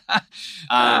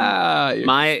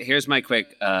 Here's my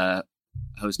quick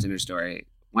host dinner story.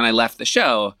 When I left the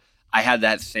show, I had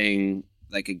that thing.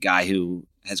 Like a guy who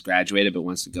has graduated but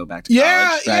wants to go back to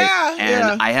college. Right?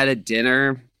 And I had a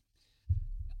dinner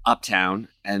uptown,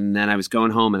 and then I was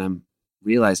going home, and I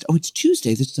realized, it's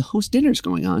Tuesday. There's the host dinner's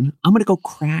going on. I'm going to go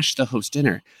crash the host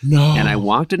dinner. No. And I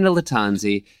walked into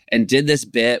Latanzi and did this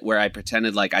bit where I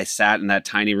pretended like I sat in that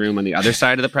tiny room on the other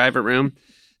side of the private room.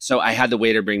 So I had the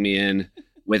waiter bring me in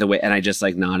with and I just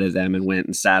like nodded at them and went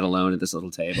and sat alone at this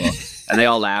little table, and they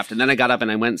all laughed. And then I got up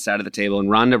and I went and sat at the table, and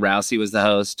Ronda Rousey was the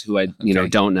host, who I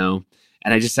don't know,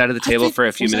 and I just sat at the table for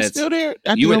a few minutes. I still there?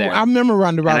 You were there. I remember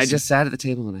Ronda Rousey. And I just sat at the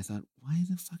table and I thought, why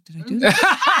the fuck did I do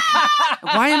that?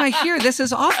 Why am I here? This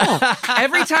is awful.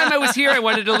 Every time I was here, I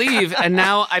wanted to leave, and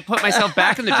now I put myself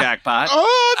back in the jackpot.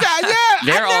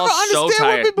 They're all so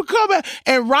tired. When people come at,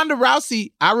 and Ronda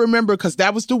Rousey, I remember because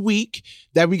that was the week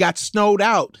that we got snowed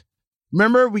out.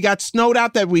 Remember, we got snowed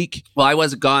out that week. Well, I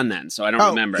was gone then, so I don't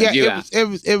remember. Yeah,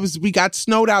 it was. We got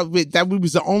snowed out. That we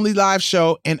was the only live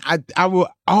show, and I will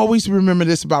always remember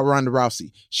this about Ronda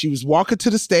Rousey. She was walking to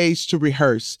the stage to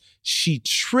rehearse. She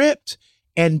tripped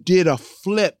and did a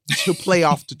flip to play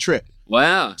off the trip.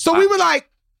 Wow! So we were like,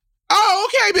 "Oh,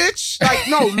 okay, bitch!" Like,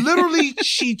 no, literally,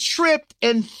 she tripped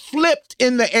and flipped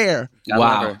in the air.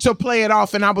 Wow! To play it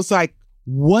off, and I was like,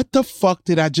 "What the fuck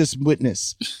did I just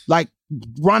witness?" Like.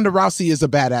 Ronda Rousey is a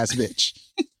badass bitch.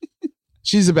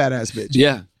 She's a badass bitch.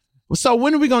 Yeah. So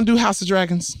when are we going to do House of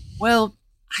Dragons? Well,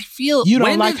 I feel... You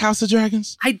don't like House of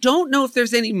Dragons? I don't know if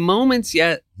there's any moments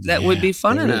yet that would be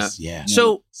fun enough. Yeah.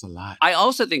 So it's a lot. I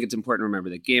also think it's important to remember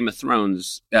that Game of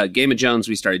Jones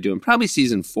we started doing probably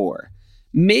season 4.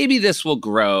 Maybe this will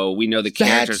grow. We know the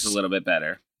characters a little bit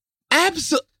better.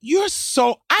 Absolutely. You're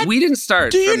so... we didn't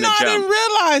start from the jump. I didn't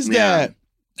realize that.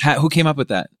 Who came up with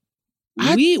that?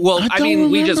 We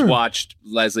just watched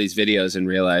Leslie's videos and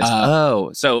realized,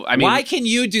 why can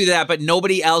you do that, but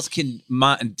nobody else can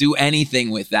do anything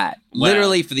with that? Well,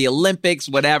 literally for the Olympics,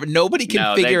 whatever. Nobody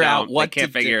can figure out what they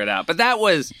can't figure it out. But that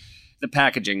was, the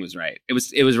packaging was right.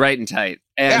 It was right and tight.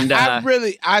 And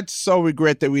I so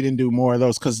regret that we didn't do more of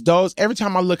those, because those, every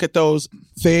time I look at those,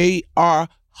 they are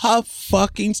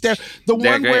fucking stereo. The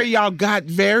one where y'all got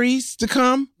Varys to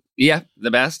come. Yeah,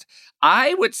 the best.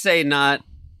 I would say not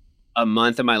a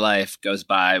month of my life goes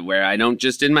by where I don't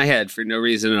just in my head, for no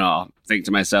reason at all, think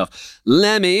to myself,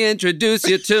 let me introduce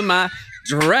you to my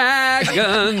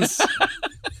dragons.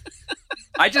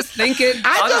 I just think it.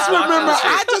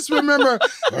 I just remember.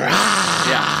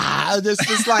 Yeah.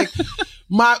 Just like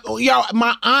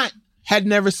my aunt had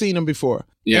never seen them before.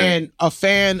 Yeah. And a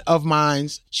fan of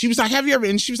mine's, she was like, have you ever?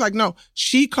 And she was like, no.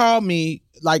 She called me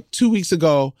like 2 weeks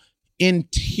ago in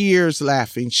tears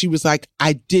laughing. She was like,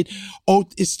 I did. Oh,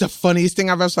 it's the funniest thing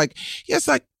I've ever. Like, yeah, it's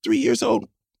like 3 years old,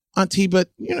 auntie, but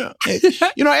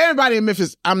everybody in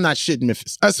Memphis, I'm not shit in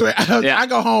Memphis. I swear. I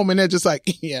go home and they're just like,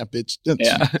 yeah, bitch.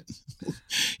 Yeah.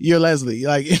 You're Leslie.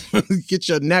 Like, get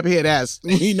your nappy-head ass.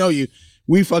 We know you.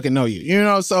 We fucking know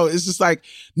you. So it's just like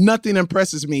nothing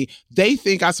impresses me. They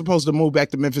think I'm supposed to move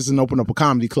back to Memphis and open up a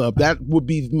comedy club. That would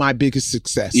be my biggest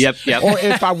success. Yep. Or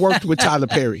if I worked with Tyler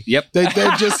Perry. Yep.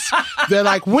 They're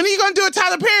like, when are you going to do a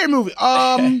Tyler Perry movie?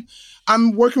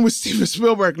 I'm working with Steven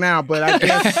Spielberg now, but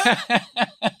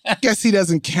I guess he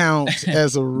doesn't count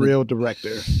as a real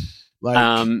director.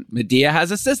 Like Medea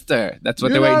has a sister. That's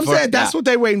what they're waiting for. That's what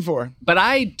they're waiting for. But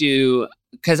I do,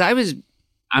 because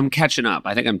I'm catching up.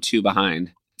 I think I'm 2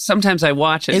 behind. Sometimes I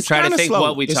watch it and try to think slow.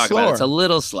 What we talk about. It's a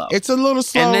little slow. It's a little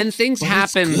slow. And then things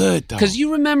happen. Because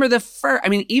you remember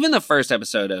even the first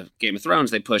episode of Game of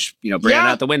Thrones, they push, Bran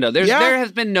out the window. There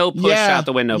has been no push out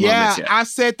the window moments yet. I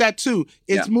said that too.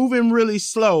 It's moving really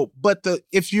slow. But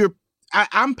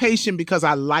I'm patient because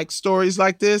I like stories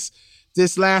like this.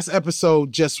 This last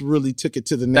episode just really took it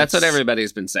to the next. That's what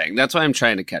everybody's been saying. That's why I'm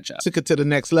trying to catch up. Took it to the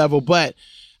next level. But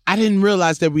I didn't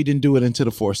realize that we didn't do it until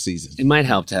the 4th season. It might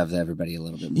help to have everybody a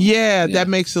little bit more. Yeah, that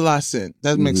makes a lot of sense.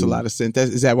 That makes a lot of sense.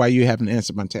 Is that why you haven't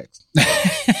answered my text?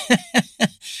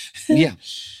 Yeah.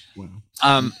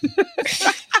 Wow.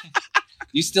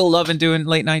 You still loving doing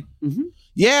late night? Mm-hmm.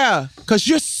 Yeah, because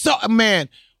you're man,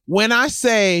 when I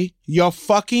say your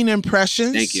fucking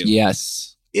impressions. Thank you.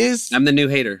 Yes. I'm the new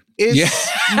hater. It's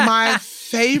my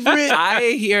favorite.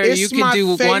 I hear you can do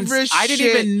one. I didn't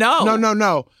even know.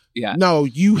 No. Yeah. No,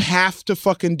 you have to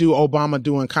fucking do Obama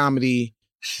doing comedy.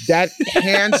 That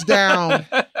hands down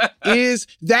is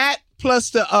that plus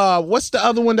the what's the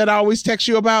other one that I always text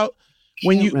you about?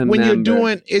 When you're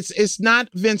doing it's not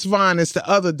Vince Vaughn, it's the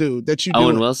other dude that you do.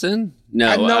 Owen Wilson?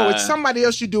 No. It's somebody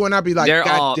else you do, and I'll be like, they're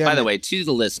God all, damn by it. the way, to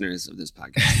the listeners of this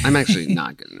podcast, I'm actually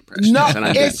not good at impressions. No,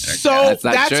 that's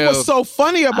that's what's so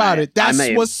funny about it. That's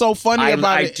what's so funny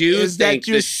about it. I do is think that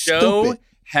you're the show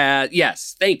stupid.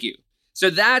 yes, thank you. So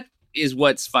that is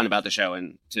what's fun about the show,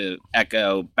 and to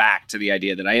echo back to the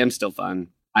idea that I am still fun.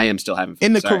 I am still having fun.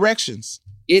 In the corrections.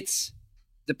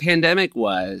 The pandemic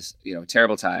was, a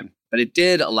terrible time, but it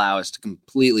did allow us to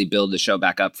completely build the show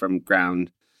back up from ground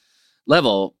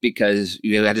level because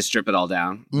you had to strip it all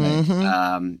down.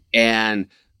 Mm-hmm. And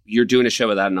you're doing a show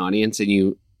without an audience,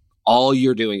 and all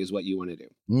you're doing is what you want to do.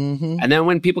 Mm-hmm. And then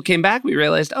when people came back, we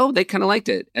realized, they kind of liked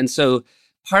it. And so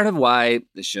part of why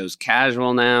the show's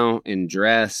casual now in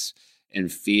dress and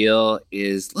feel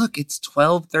is, look, it's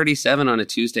 12:37 on a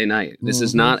Tuesday night. This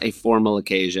is not a formal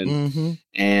occasion.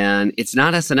 And it's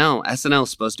not SNL. SNL is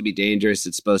supposed to be dangerous.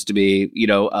 It's supposed to be,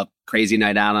 a crazy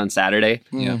night out on Saturday.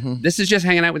 This is just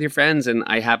hanging out with your friends. And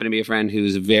I happen to be a friend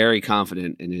who's very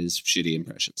confident in his shitty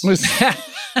impressions.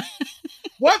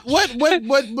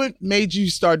 What made you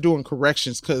start doing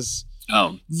corrections? Because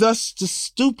the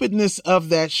stupidness of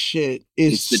that shit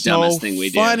is the dumbest thing we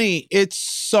funny. It's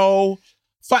so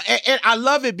fun. And I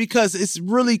love it because it's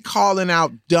really calling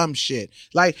out dumb shit.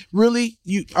 Like, really?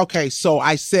 So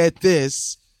I said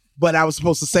this, but I was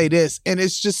supposed to say this. And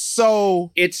it's just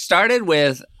so... It started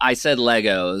with, I said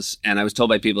Legos, and I was told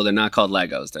by people they're not called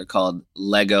Legos. They're called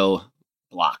Lego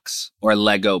blocks or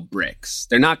Lego bricks.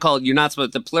 They're not called... You're not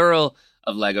supposed... The plural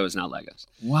of Lego is not Legos.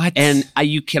 What? And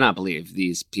you cannot believe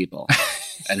these people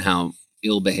and how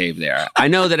ill-behaved they are. I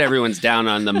know that everyone's down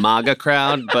on the MAGA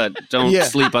crowd, but don't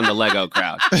sleep on the Lego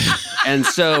crowd. And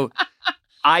so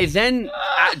I then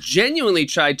genuinely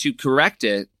tried to correct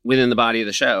it within the body of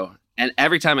the show. And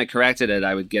every time I corrected it,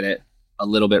 I would get it a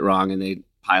little bit wrong and they'd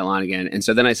pile on again. And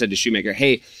so then I said to Shoemaker,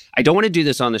 hey, I don't want to do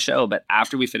this on the show, but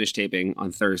after we finish taping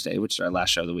on Thursday, which is our last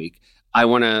show of the week, I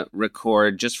want to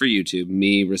record just for YouTube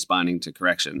me responding to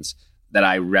corrections that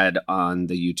I read on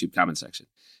the YouTube comment section.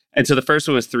 And so the first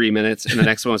one was 3 minutes and the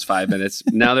next one was 5 minutes.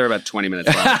 Now they're about 20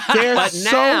 minutes long. They're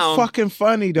so fucking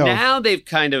funny, though. Now they've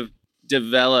kind of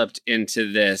developed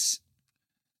into this.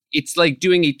 It's like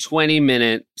doing a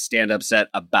 20-minute stand-up set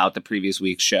about the previous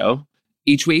week's show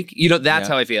each week. That's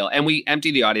how I feel. And we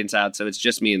empty the audience out, so it's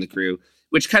just me and the crew,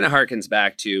 which kind of harkens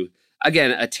back to,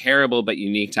 again, a terrible but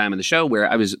unique time in the show where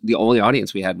the only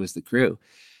audience we had was the crew.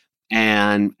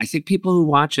 And I think people who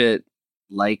watch it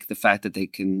like the fact that they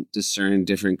can discern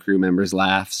different crew members'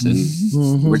 laughs,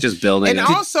 and we're just building. And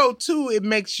also, too, it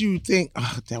makes you think,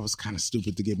 that was kind of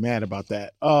stupid to get mad about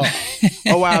that. Oh,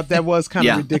 wow, that was kind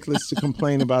of ridiculous to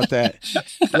complain about that.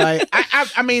 Like,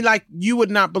 I mean, like, you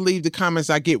would not believe the comments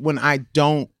I get when I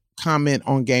don't comment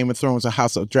on Game of Thrones or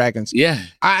House of Dragons. Yeah.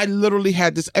 I literally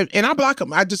had this, and I block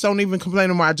them. I just don't even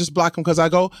complain anymore. I just block them because I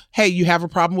go, hey, you have a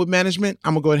problem with management?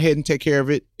 I'm going to go ahead and take care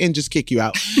of it and just kick you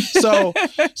out. So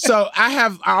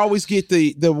I always get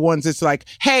the ones that's like,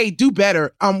 hey, do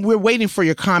better. We're waiting for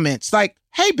your comments. Like,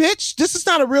 hey, bitch, this is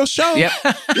not a real show. Yep.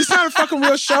 This is not a fucking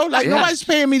real show. Like, nobody's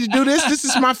paying me to do this. This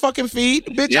is my fucking feed.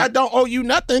 Bitch, I don't owe you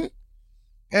nothing.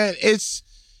 And it's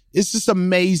just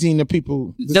amazing the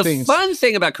people. The fun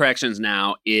thing about corrections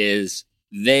now is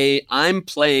I'm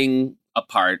playing a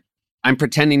part. I'm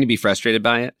pretending to be frustrated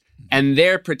by it. And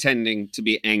they're pretending to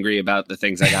be angry about the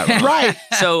things I got wrong. Right.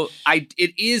 So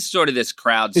it is sort of this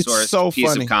crowdsourced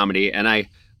piece of comedy. And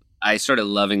I sort of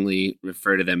lovingly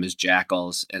refer to them as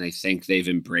jackals, and I think they've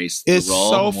embraced the role. It's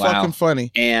so fucking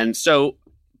funny. And so,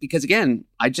 because again,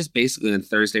 I just basically on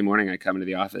Thursday morning, I come into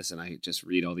the office and I just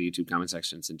read all the YouTube comment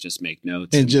sections and just make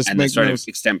notes. And then sort of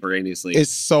extemporaneously. It's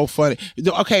so funny.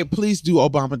 Okay, please do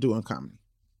Obama doing comedy.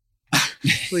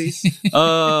 Please.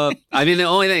 I mean, the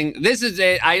only thing, this is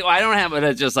it. I don't have it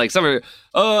as just like somebody,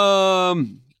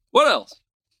 what else?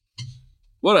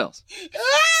 What else?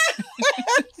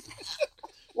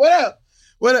 What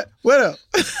up?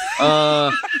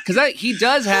 Because he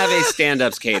does have a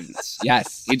stand-ups cadence.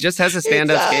 Yes. He just has a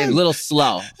stand-ups cadence. A little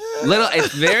slow.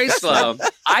 It's very slow.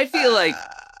 I feel like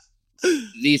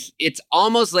it's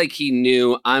almost like he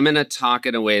knew I'm going to talk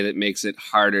in a way that makes it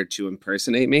harder to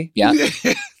impersonate me. Yeah.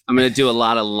 I'm going to do a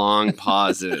lot of long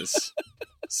pauses.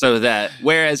 So that,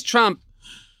 whereas Trump,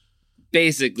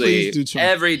 basically,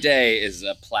 every day is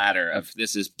a platter of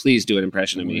please do an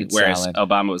impression of me. Whereas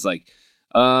Obama was like,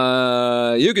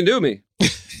 you can do me.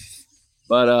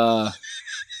 But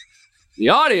the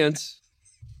audience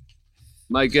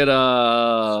might get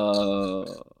a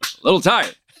little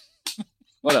tired.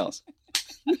 What else?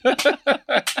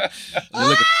 That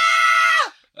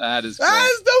is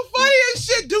the funniest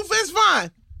shit. Doofus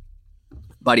fine.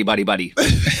 Buddy. Buddy,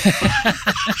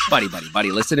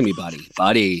 listen to me,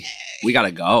 buddy. We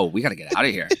gotta go. We gotta get out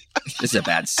of here. This is a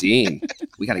bad scene.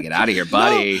 We gotta get out of here,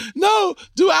 buddy. No,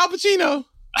 do Al Pacino.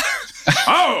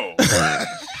 Oh!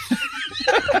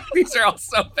 These are all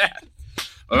so bad.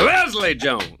 Leslie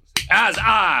Jones, as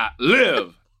I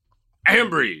live and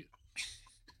breathe.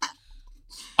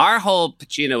 Our whole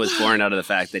Pacino was born out of the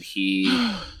fact that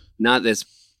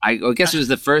I guess it was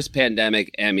the first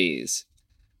pandemic Emmys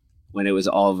when it was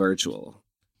all virtual.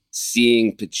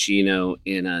 Seeing Pacino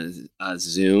in a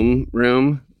Zoom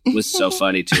room was so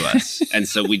funny to us. And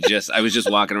so I was just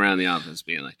walking around the office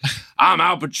being like, I'm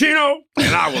Al Pacino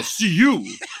and I will see you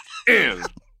in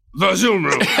the Zoom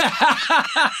room.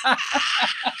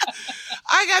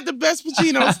 I got the best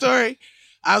Pacino story.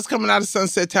 I was coming out of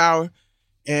Sunset Tower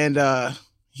and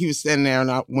he was standing there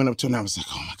and I went up to him and I was like,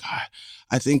 oh my God,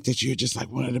 I think that you're just like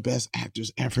one of the best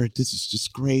actors ever. This is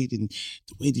just great. And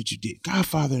the way that you did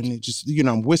Godfather, and it just,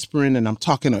 I'm whispering and I'm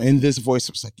talking in this voice.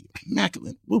 I was like, you're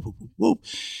immaculate. Whoop, whoop, whoop, whoop.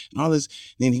 And all this.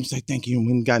 And then he was like, thank you. And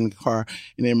we got in the car.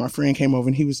 And then my friend came over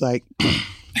and he was like,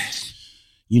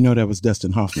 that was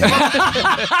Dustin Hoffman. And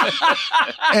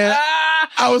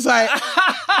I was like,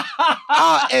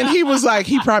 and he was like,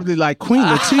 he probably like Queen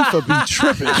Latifah be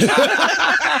tripping.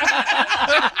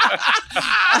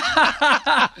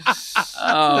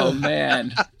 Oh,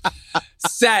 man.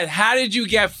 Seth, how did you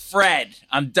get Fred?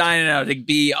 I'm dying to know, to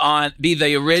be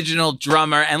the original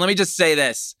drummer. And let me just say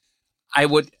this.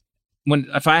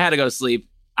 If I had to go to sleep,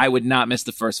 I would not miss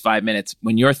the first 5 minutes.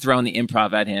 When you're throwing the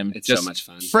improv at him, it's so much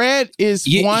fun. Fred is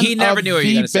he never knew what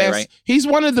you were going to say, right? He's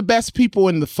one of the best people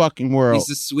in the fucking world. He's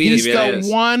the sweetest. He's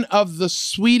one of the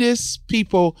sweetest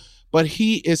people, but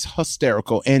he is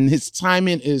hysterical. And his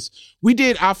timing is, we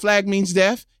did Our Flag Means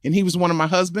Death, and he was one of my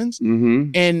husbands.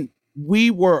 Mm-hmm. And we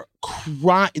were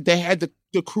crying. They had the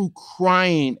crew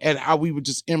crying at how we were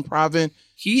just improvising.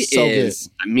 He so is,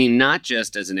 good. I mean, not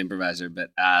just as an improviser, but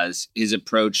as his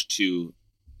approach to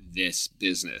this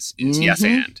business is yes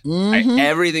and.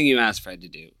 Everything you ask Fred to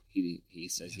do, he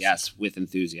says yes with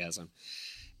enthusiasm.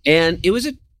 And it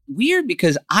was weird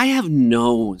because I have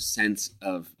no sense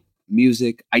of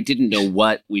music. I didn't know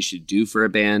what we should do for a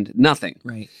band. Nothing.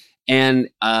 Right. And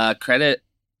credit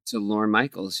to Lauren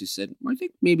Michaels, who said, well, I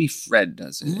think maybe Fred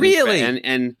does it. Really?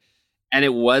 And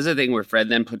it was a thing where Fred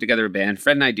then put together a band.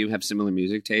 Fred and I do have similar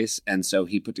music tastes. And so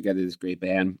he put together this great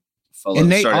band.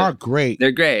 They are great.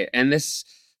 They're great. And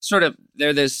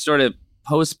they're this sort of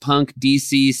post-punk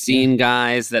DC scene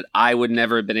guys that I would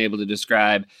never have been able to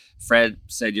describe. Fred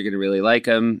said, you're going to really like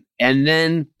them. And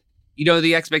then,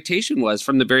 the expectation was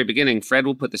from the very beginning, Fred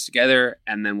will put this together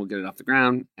and then we'll get it off the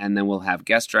ground and then we'll have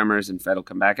guest drummers and Fred will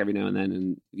come back every now and then.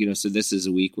 And, so this is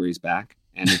a week where he's back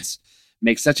and it's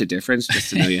makes such a difference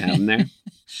just to know you have him there.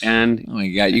 And oh my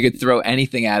God, you could throw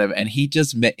anything at him and he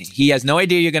has no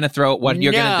idea you're going to throw what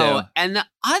you're going to do. And the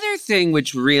other thing,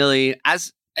 which really,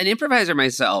 as an improviser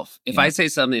myself, if I say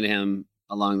something to him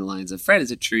along the lines of, Fred,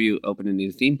 is it true you opened a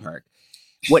new theme park?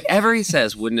 Whatever he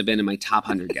says wouldn't have been in my top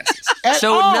 100 guesses.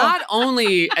 So not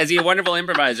only is he a wonderful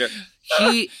improviser,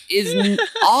 he is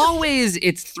always,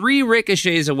 it's 3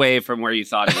 ricochets away from where you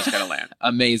thought it was going to land.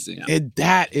 Amazing. Yeah.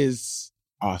 That is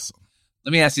awesome.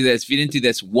 Let me ask you this. If you didn't do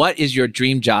this, what is your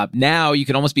dream job? Now you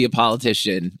can almost be a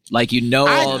politician. Like,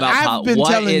 all about politics. I've been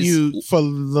telling you for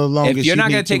the longest. If you're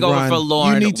not going to take over for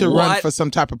Lauren, you need to run for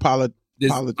some type of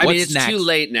I mean, it's too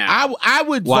late now. I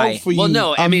would vote for you. Well,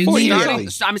 no, I mean,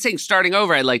 I'm saying starting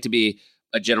over, I'd like to be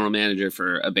a general manager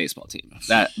for a baseball team.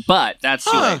 But that's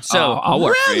too late. So I'll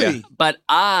work for you. But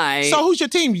So who's your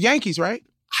team? Yankees, right?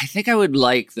 I think I would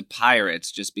like the Pirates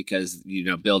just because,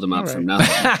 build them up from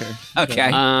nothing.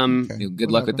 Okay. Good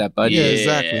luck with that, bud. Yeah,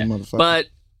 exactly, motherfucker. But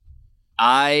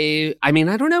I mean,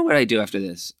 I don't know what I do after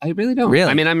this. I really don't. Really?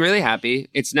 I mean, I'm really happy.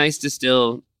 It's nice to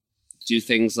still do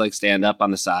things like stand up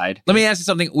on the side. Let me ask you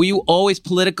something. Were you always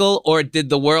political, or did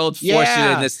the world force you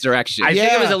in this direction? I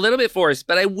think it was a little bit forced,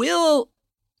 but I will...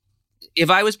 If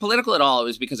I was political at all, it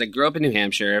was because I grew up in New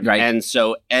Hampshire. Right. And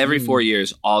so every 4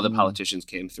 years, all the politicians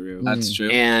came through. That's true.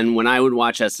 And when I would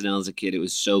watch SNL as a kid, it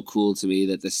was so cool to me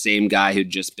that the same guy who'd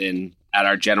just been at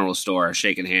our general store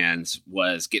shaking hands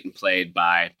was getting played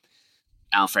by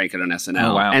Al Franken on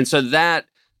SNL. Oh, wow. And so that,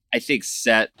 I think,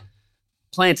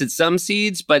 planted some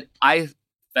seeds, but I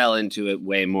fell into it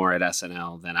way more at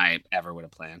SNL than I ever would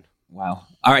have planned. Wow.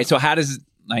 All right. So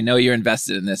I know you're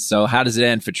invested in this. So how does it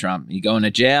end for Trump? He going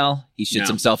to jail? He shits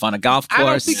himself on a golf course? I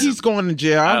don't think he's going to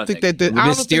jail. I don't think that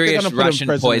mysterious Russian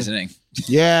poisoning.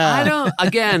 Yeah. I don't.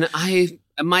 Again,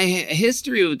 my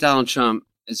history with Donald Trump,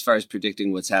 as far as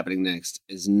predicting what's happening next,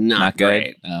 is not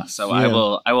great. So I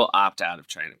will opt out of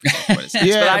trying to predict what is next.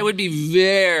 But I would be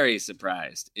very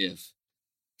surprised if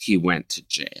he went to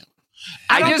jail.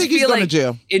 I don't think he's going to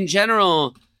jail. In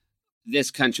general,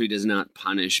 this country does not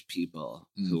punish people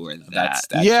who are that.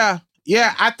 Yeah.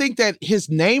 I think that his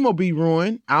name will be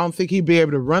ruined. I don't think he'll be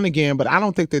able to run again, but I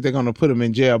don't think that they're going to put him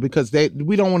in jail because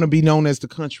we don't want to be known as the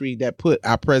country that put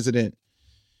our president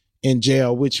in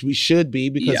jail, which we should be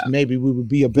because maybe we would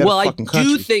be a better fucking country.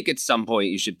 Well, I do think at some point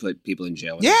you should put people in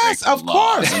jail. Yes, of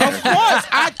course.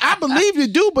 I believe you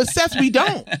do, but Seth, we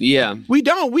don't. Yeah. We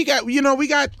don't. We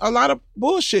got a lot of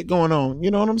bullshit going on. You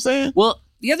know what I'm saying? Well,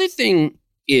 the other thing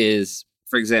is,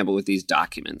 for example, with these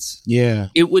documents. Yeah.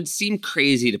 It would seem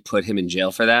crazy to put him in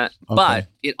jail for that, but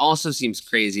it also seems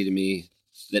crazy to me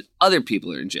that other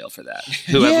people are in jail for that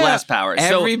who have less power.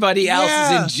 Everybody else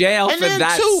is in jail for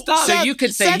that stuff. So you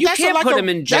could say you can't put him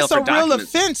in jail for documents. That's a real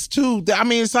offense too. I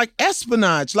mean, it's like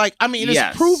espionage. Like, I mean,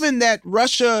 it's proven that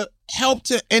Russia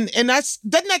helped and doesn't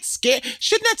that scare?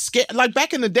 Shouldn't that scare? Like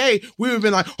back in the day, we would have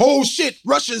been like, oh shit,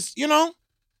 Russia's,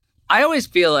 I always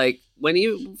feel like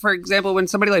for example, when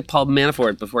somebody like Paul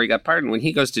Manafort, before he got pardoned, when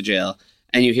he goes to jail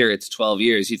and you hear it's 12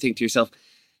 years, you think to yourself,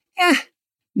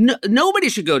 nobody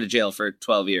should go to jail for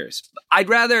 12 years. I'd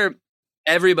rather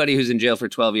everybody who's in jail for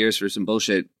 12 years for some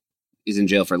bullshit is in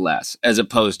jail for less, as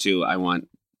opposed to I want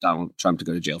Donald Trump to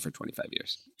go to jail for 25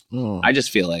 years. Oh. I just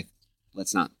feel like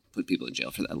let's not put people in jail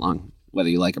for that long, whether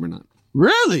you like them or not.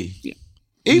 Really? Yeah.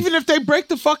 Even if they break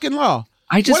the fucking law?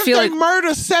 I just feel like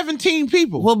murder 17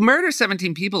 people? Well, murder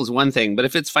 17 people is one thing, but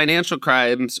if it's financial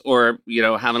crimes or,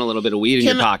 having a little bit of weed in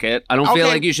your pocket, I don't feel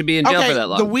like you should be in jail for that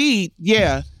long. The weed,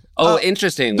 yeah. Oh,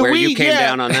 interesting. Where you came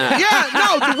down on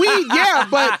that. The weed,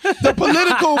 but the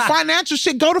political, financial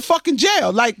shit, go to fucking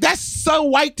jail. Like, that's so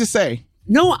white to say.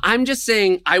 No, I'm just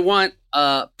saying I want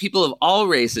people of all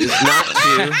races not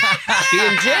to be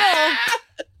in jail.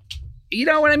 You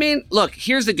know what I mean? Look,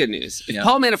 here's the good news. If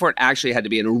Paul Manafort actually had to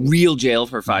be in a real jail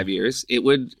for 5 years, it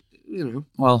would,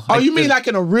 Well, you mean like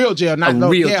in a real jail, not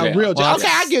real jail. Real jail. Well, okay,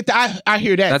 I get that. I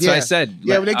hear that. That's what I said.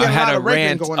 Yeah, but they get I had a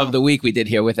rant going of on. the week we did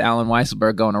here with Alan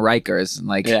Weisselberg going to Rikers and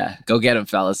go get him,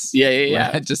 fellas.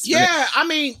 Yeah. I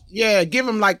mean, give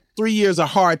him like 3 years of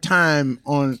hard time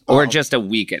on, or just a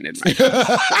weekend in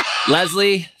Rikers.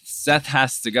 Leslie, Seth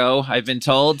has to go. I've been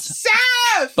told.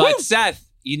 Seth, but Seth,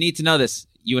 you need to know this.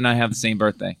 You and I have the same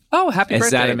birthday. Oh, happy birthday.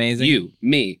 Is that amazing? You,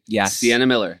 me, yes. Sienna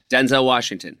Miller, Denzel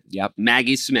Washington. Yep.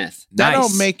 Maggie Smith. That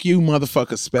don't make you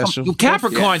motherfuckers special.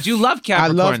 Capricorns. You love Capricorns. I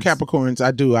love Capricorns. I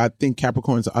do. I think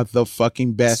Capricorns are the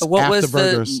fucking best. So what was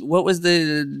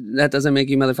the that doesn't make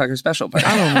you motherfuckers special part?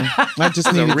 I don't know. I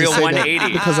just need a real to say 180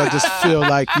 that because I just feel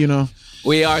like,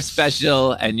 We are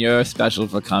special, and you're special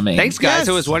for coming. Thanks, guys. Yes.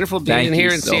 It was wonderful being in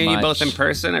here and so seeing much. you both in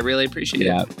person. I really appreciate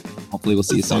it. Hopefully we'll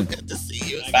see you soon. Good to see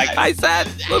you. Bye,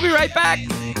 Seth. We'll be right back.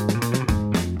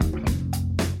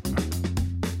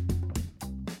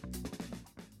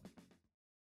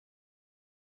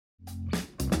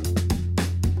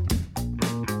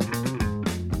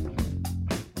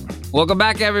 Welcome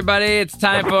back, everybody. It's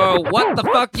time for What the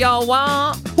Fuck Y'all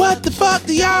Want? What the fuck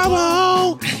do y'all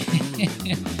want?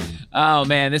 Oh,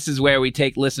 man, this is where we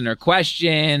take listener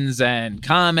questions and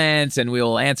comments, and we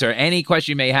will answer any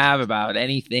question you may have about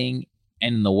anything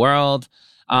in the world.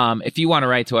 If you want to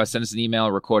write to us, send us an email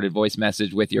or recorded voice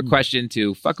message with your question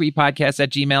to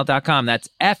fckrypodcast@gmail.com. That's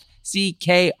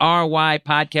FCKRY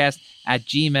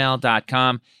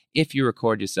podcast@gmail.com. If you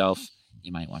record yourself,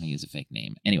 you might want to use a fake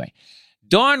name. Anyway,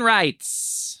 Dawn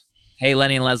writes, hey,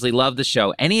 Lenny and Leslie, love the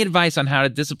show. Any advice on how to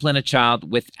discipline a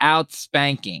child without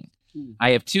spanking?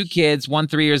 I have 2 kids, one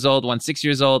 3 years old, one 6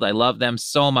 years old. I love them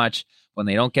so much. When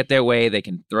they don't get their way, they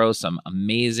can throw some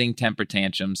amazing temper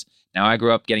tantrums. Now, I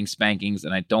grew up getting spankings,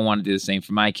 and I don't want to do the same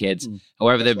for my kids.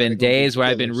 However, there have been days where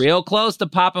I've been real close to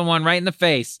popping one right in the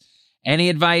face. Any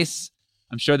advice?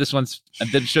 I'm sure this one's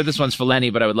for Lenny,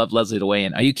 but I would love Leslie to weigh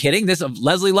in. Are you kidding?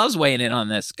 Leslie loves weighing in on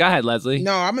this. Go ahead, Leslie.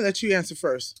 No, I'm going to let you answer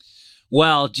first.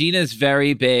 Well, Gina's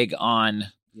very big on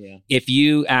if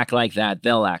you act like that,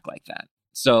 they'll act like that.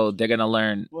 So they're going to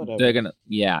learn. Whatever.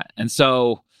 And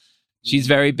so she's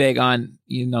very big on,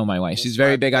 my wife. She's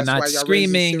very big on not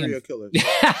screaming. Serial killers.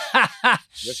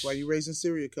 That's why you're raising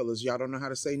serial killers. Y'all don't know how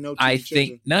to say no to your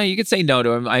children. No, you can say no to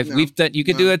them. You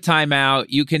can do a timeout.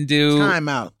 You can do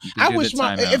timeout. I wish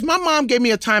if my mom gave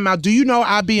me a timeout, do you know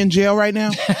I'd be in jail right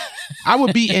now? I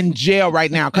would be in jail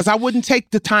right now because I wouldn't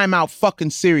take the timeout fucking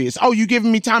serious. Oh, you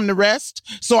giving me time to rest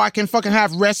so I can fucking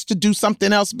have rest to do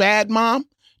something else bad, Mom?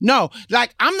 No,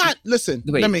 like I'm not. Listen,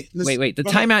 wait. The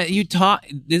timeout you talk.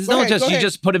 This is not just you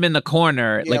just put them in the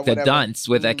corner like the dunce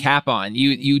with a cap on.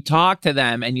 You talk to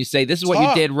them and you say, "This is what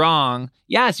you did wrong."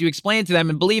 Yes, you explain to them,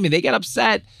 and believe me, they get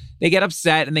upset. They get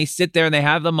upset and they sit there and they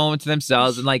have the moment to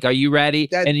themselves and like, "Are you ready?"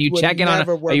 And you check in on.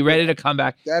 Are you ready to come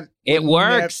back? It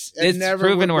works. It's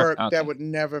proven work. Okay. That would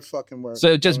never fucking work.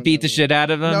 So just beat the shit out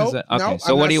of them. No,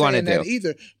 so what do you want to do?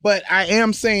 Either, but I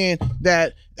am saying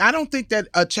that I don't think that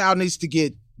a child needs to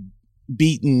get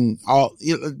beaten.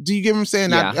 Do you get what I'm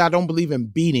saying? Yeah. I don't believe in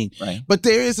beating, right. But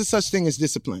there is a such thing as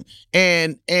discipline,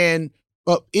 and it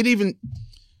even.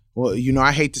 Well,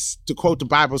 I hate to quote the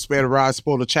Bible, spare the rod,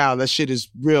 spoil the child. That shit is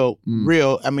real.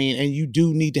 I mean, and you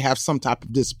do need to have some type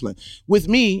of discipline. With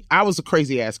me, I was a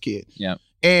crazy ass kid. Yeah.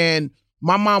 And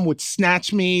my mom would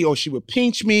snatch me or she would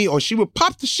pinch me or she would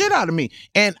pop the shit out of me.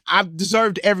 And I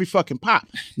deserved every fucking pop.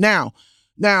 Now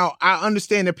I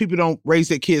understand that people don't raise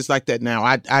their kids like that now.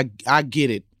 I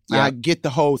get it. Yeah. I get the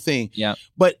whole thing. Yeah.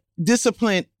 But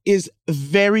discipline is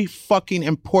very fucking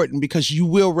important because you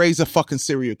will raise a fucking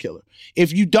serial killer.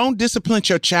 If you don't discipline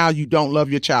your child, you don't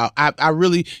love your child. I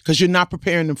really, because you're not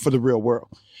preparing them for the real world.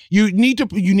 You need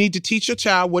to teach your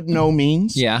child what no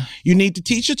means. Yeah. You need to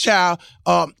teach your child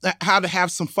how to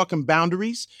have some fucking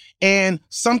boundaries. And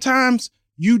sometimes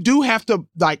you do have to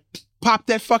like pop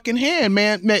that fucking hand,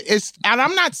 man. And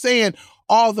I'm not saying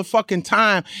all the fucking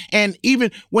time. And even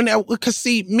because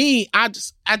see me,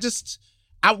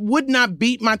 I would not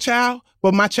beat my child,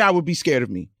 but my child would be scared of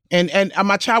me. And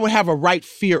my child would have a right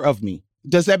fear of me.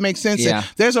 Does that make sense? Yeah.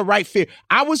 There's a right fear.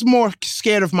 I was more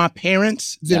scared of my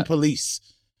parents than police.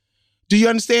 Do you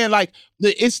understand? Like,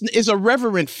 it's a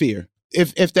reverent fear,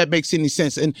 if that makes any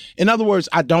sense. And in other words,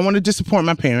 I don't want to disappoint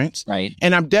my parents. Right.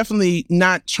 And I'm definitely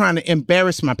not trying to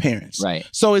embarrass my parents. Right.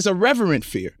 So it's a reverent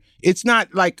fear. It's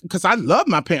not like, because I love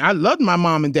my parents. I loved my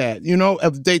mom and dad.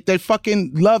 They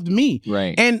fucking loved me.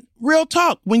 Right. And real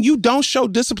talk, when you don't show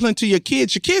discipline to your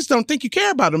kids don't think you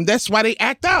care about them. That's why they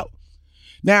act out.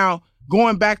 Now,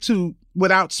 going back to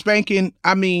without spanking,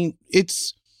 I mean,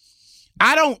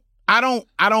 I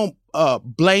don't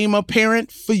blame a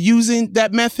parent for using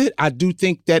that method. I do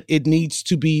think that it needs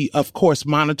to be, of course,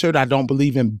 monitored. I don't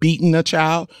believe in beating a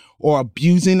child or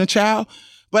abusing a child,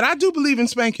 but I do believe in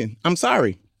spanking. I'm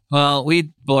sorry. Well,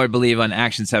 we believe on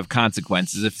actions have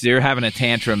consequences. If you're having a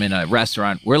tantrum in a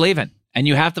restaurant, we're leaving. And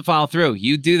you have to follow through.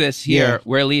 You do this here,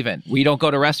 we're leaving. We don't go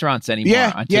to restaurants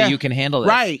anymore until you can handle this.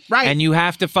 Right. And you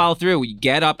have to follow through. You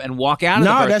get up and walk out of the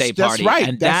birthday party. That's right.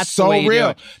 And that's so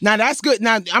real. Now, that's good.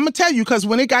 Now, I'm going to tell you, because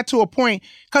when it got to a point,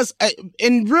 because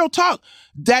in real talk,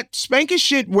 that spanking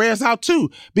shit wears out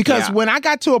too. Because when I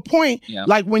got to a point,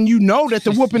 like when you know that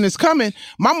the whooping is coming,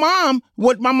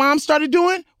 what my mom started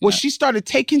doing was she started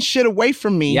taking shit away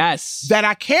from me that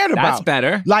I cared about. That's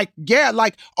better. Like,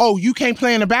 oh, you can't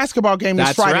play in a basketball game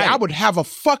this Friday. Right. I would have a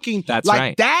fucking,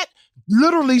 right. That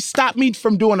literally stopped me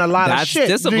from doing a lot of shit.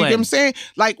 Discipline. You know what I'm saying?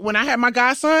 Like when I had my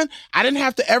godson, I didn't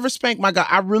have to ever spank my guy.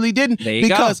 I really didn't. There you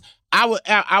go.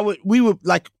 We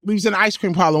was in an ice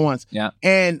cream parlor once. Yeah.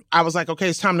 And I was like, okay,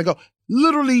 it's time to go.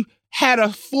 Literally had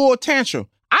a full tantrum.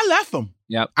 I left him.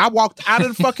 Yep. I walked out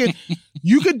of the fucking,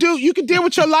 you could deal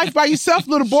with your life by yourself,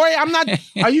 little boy.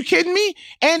 Are you kidding me?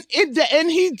 And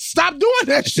he stopped doing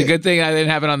that shit. It's a good thing I didn't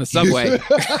have it on the subway.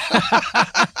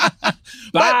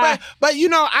 But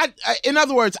in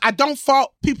other words, I don't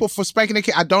fault people for spanking their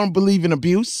kids. I don't believe in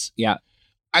abuse. Yeah.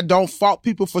 I don't fault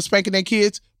people for spanking their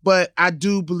kids, but I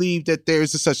do believe that there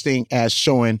is a such thing as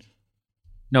showing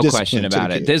No question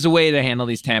about it. There's a way to handle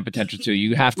these temper tantrums too.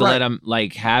 You have to let them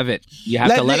like have it. You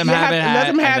have to let them have it,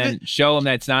 and then show them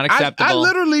that it's not acceptable. I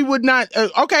literally would not.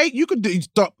 Okay, you could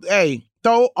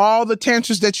throw all the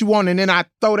tantrums that you want, and then I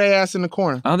throw their ass in the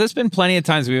corner. Oh, there's been plenty of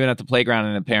times we've been at the playground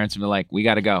and the parents have been like, "We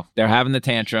got to go. They're having the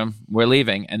tantrum. We're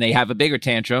leaving," and they have a bigger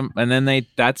tantrum, and then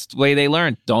that's the way they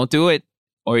learn. Don't do it,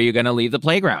 or you're gonna leave the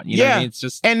playground. You know what I mean? It's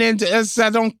just, and then I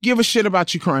don't give a shit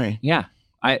about you crying. Yeah,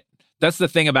 that's the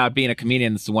thing about being a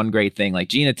comedian. It's the one great thing. Like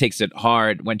Gina takes it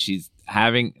hard when she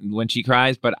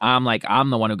cries, but I'm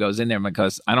the one who goes in there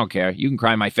because I don't care. You can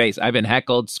cry in my face. I've been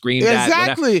heckled, screamed at.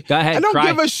 Exactly. Go ahead. I don't cry.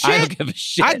 give a shit. I don't give a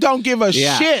shit. I don't give a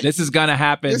shit. This is gonna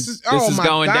happen. This is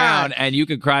going down, and you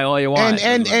can cry all you want.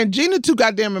 And Gina too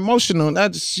goddamn emotional.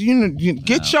 That's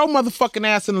get your motherfucking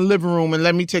ass in the living room and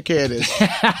let me take care of this.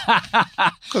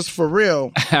 Because for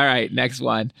real. All right, next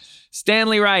one.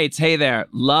 Stanley writes, "Hey there,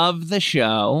 love the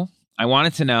show. I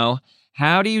wanted to know,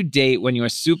 how do you date when you're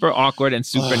super awkward and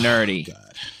super nerdy?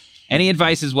 God. Any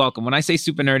advice is welcome. When I say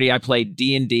super nerdy, I play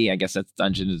D&D. I guess that's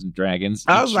Dungeons and Dragons.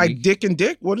 I was like, Dick and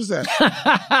Dick? What is that?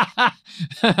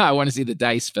 I want to see the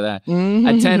dice for that. Mm-hmm.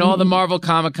 I attend all the Marvel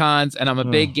Comic-Cons, and I'm a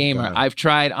big gamer. God. I've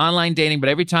tried online dating, but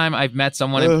every time I've met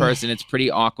someone in person, it's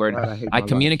pretty awkward. God, I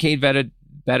communicate better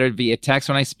via text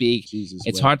when I speak.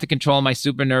 It's hard to control my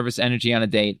super nervous energy on a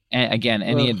date. And again,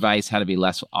 any advice how to be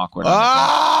less awkward?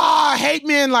 I hate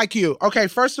men like you. Okay,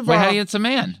 first of all, how do you? It's a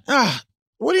man.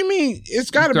 What do you mean?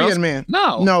 It's got to be a man.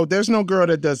 No, there's no girl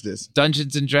that does this.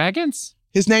 Dungeons and Dragons.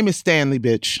 His name is Stanley,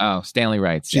 bitch. Oh, Stanley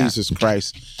writes. Jesus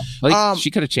Christ. Well,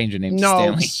 she could have changed her name to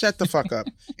Stanley. No, shut the fuck up.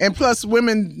 And plus,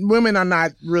 women are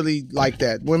not really like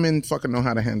that. Women fucking know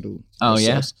how to handle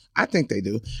themselves. I think they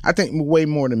do. I think way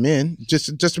more than men.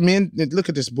 Just men. Look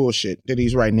at this bullshit that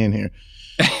he's writing in here.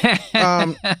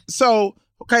 So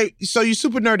you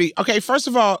super nerdy. Okay, first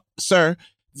of all, sir,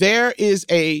 there is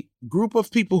a group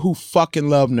of people who fucking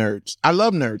love nerds. I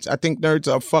love nerds. I think nerds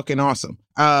are fucking awesome.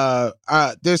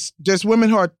 There's women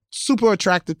who are super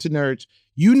attracted to nerds.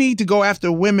 You need to go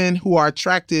after women who are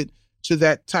attracted to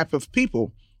that type of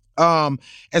people.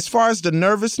 As far as the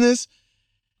nervousness,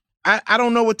 I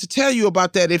don't know what to tell you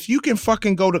about that. If you can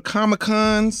fucking go to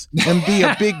Comic-Cons and be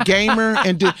a big gamer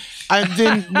and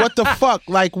then what the fuck?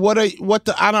 Like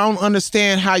I don't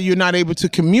understand how you're not able to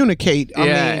communicate. I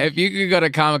mean, if you could go to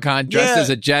Comic-Con dressed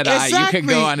as a Jedi, exactly. You can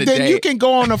go on a date. Then you can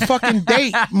go on a fucking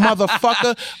date,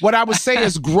 motherfucker. What I would say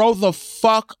is grow the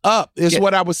fuck up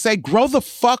what I would say. Grow the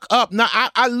fuck up. Now,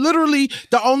 I literally,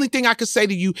 the only thing I could say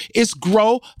to you is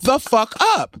grow the fuck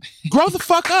up. Grow the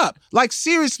fuck up. Like,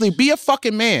 seriously, be a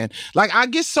fucking man. Like, I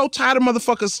get so tired of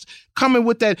motherfuckers coming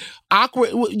with that awkward,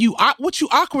 what you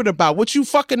awkward about, what you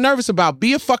fucking nervous about.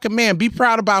 Be a fucking man. Be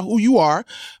proud about who you are.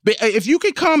 But if you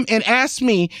can come and ask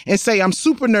me and say, I'm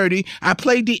super nerdy, I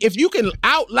play if you can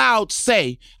out loud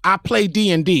say, I play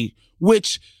D&D,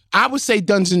 which I would say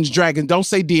Dungeons and Dragons. Don't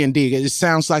say D&D. It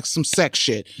sounds like some sex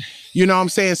shit. You know what I'm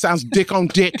saying? It sounds dick on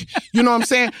dick. You know what I'm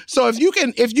saying? So if you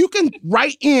can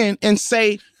write in and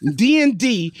say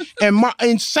D&D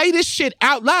and say this shit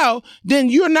out loud, then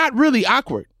you're not really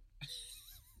awkward.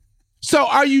 So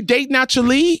are you dating out your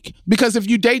league? Because if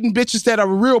you're dating bitches that are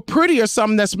real pretty or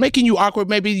something that's making you awkward,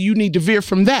 maybe you need to veer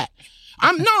from that.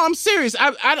 I'm serious.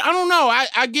 I don't know.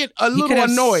 I get a little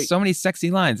annoyed. So many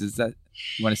sexy lines. Is that?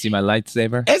 You want to see my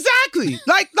lightsaber? Exactly.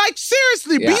 Like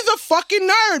seriously, be the fucking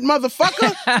nerd,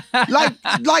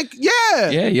 motherfucker. like, yeah.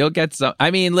 Yeah, you'll get some. I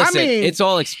mean, listen, it's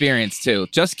all experience too.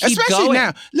 Just keep going.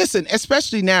 Now, listen,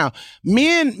 especially now,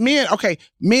 men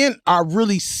are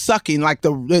really sucking. Like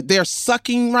they're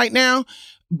sucking right now,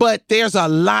 but there's a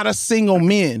lot of single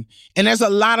men and there's a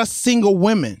lot of single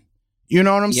women. You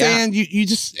know what I'm saying? You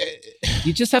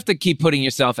just have to keep putting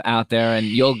yourself out there, and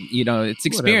it's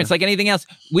experience. Whatever. Like anything else.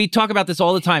 We talk about this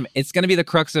all the time. It's going to be the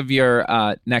crux of your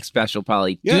next special,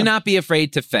 probably. Yeah. Do not be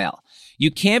afraid to fail. You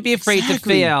can't be afraid to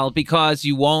fail because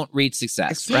you won't reach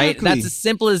success, right? That's as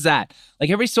simple as that. Like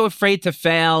everybody's so afraid to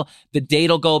fail. The date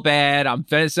will go bad.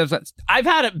 I've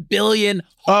had a billion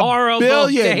horrible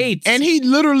dates. And he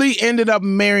literally ended up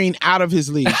marrying out of his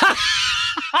league.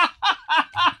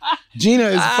 Gina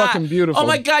is fucking beautiful. Oh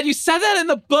my God, you said that in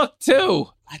the book too.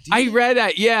 I read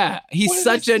that. Yeah. He's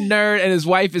such a nerd and his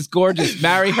wife is gorgeous.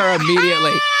 Marry her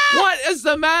immediately. What is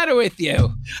the matter with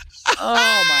you?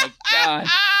 Oh my God.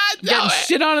 Getting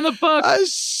shit on in the book. I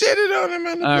shitted on him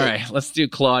in the book. All right, let's do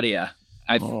Claudia.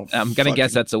 I'm going to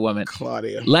guess that's a woman.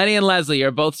 Claudia. Lenny and Leslie,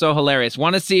 you're both so hilarious.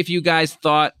 Want to see if you guys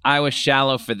thought I was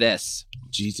shallow for this.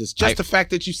 Jesus. Just the fact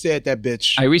that you said that,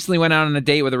 bitch. I recently went out on a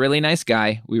date with a really nice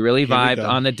guy. We really vibed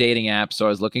on the dating app, so I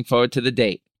was looking forward to the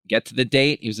date. Get to the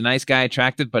date. He was a nice guy,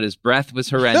 attractive, but his breath was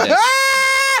horrendous.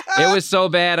 It was so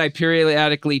bad, I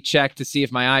periodically checked to see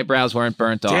if my eyebrows weren't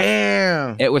burnt off.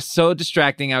 Damn. It was so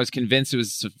distracting, I was convinced it was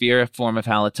a severe form of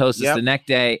halitosis. Yep. The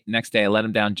next day, I let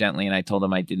him down gently, and I told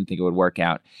him I didn't think it would work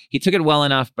out. He took it well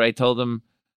enough, but I told him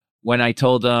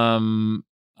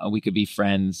we could be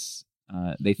friends,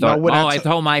 they thought, I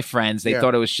told my friends, they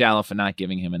thought it was shallow for not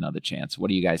giving him another chance. What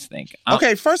do you guys think?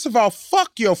 Okay, first of all,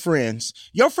 fuck your friends.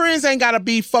 Your friends ain't got to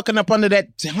be fucking up under that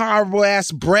horrible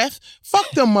ass breath.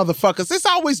 Fuck them motherfuckers. It's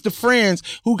always the friends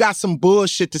who got some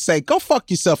bullshit to say. Go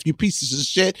fuck yourself, you pieces of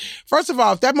shit. First of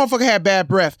all, if that motherfucker had bad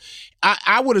breath,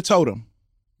 I would have told him.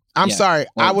 I'm sorry.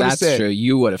 Well, I would have said. That's true.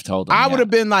 You would have told him. I would have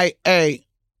been like, hey,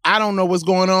 I don't know what's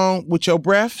going on with your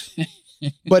breath.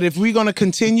 But if we're going to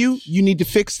continue, you need to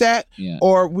fix that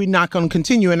or we're not going to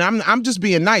continue. And I'm just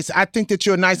being nice. I think that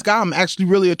you're a nice guy. I'm actually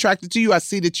really attracted to you. I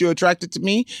see that you're attracted to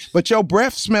me. But your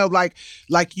breath smelled like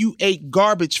you ate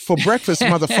garbage for breakfast,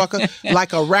 motherfucker.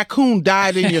 Like a raccoon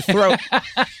died in your throat.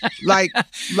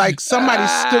 Like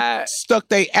somebody stuck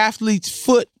their athlete's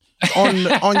foot on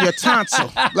your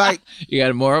tonsil. Like you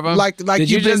got more of them? Like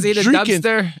did you've you just been eat a drinking,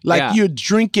 dumpster? Like you're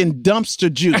drinking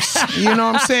dumpster juice. You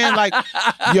know what I'm saying? Like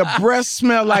your breath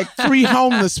smell like 3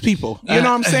 homeless people. You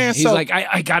know what I'm saying? He's like,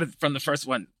 I got it from the first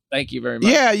one. Thank you very much.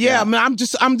 Yeah. I mean, I'm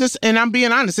just, and I'm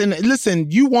being honest. And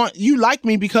listen, you like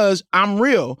me because I'm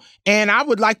real, and I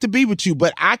would like to be with you,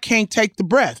 but I can't take the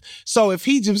breath. So if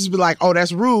he just be like, oh,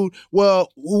 that's rude.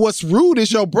 Well, what's rude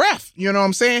is your breath. You know what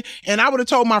I'm saying? And I would have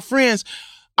told my friends,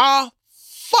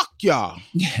 fuck y'all.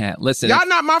 Yeah, listen. Y'all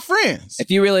not my friends. If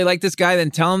you really like this guy,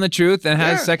 then tell him the truth and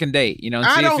have a second date, and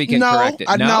see if he can correct it.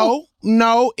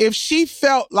 No, if she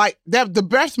felt like that, the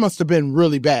breath must have been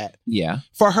really bad. Yeah.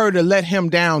 For her to let him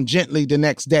down gently the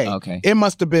next day. Okay. It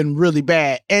must have been really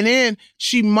bad. And then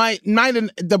she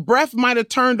the breath might have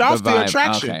turned off the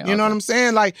attraction. Okay, you know what I'm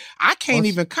saying? Like, I can't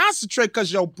even concentrate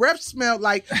because your breath smelled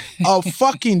like a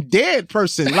fucking dead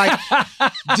person. Like,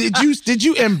 did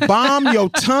you embalm your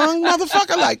tongue,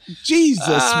 motherfucker? Like,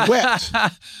 Jesus wept.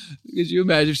 Could you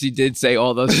imagine if she did say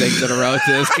all those things in a row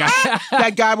to this guy?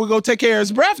 That guy would go take care of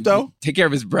his breath, though. Take care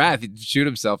of his breath. He'd shoot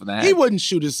himself in the head. He wouldn't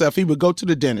shoot himself. He would go to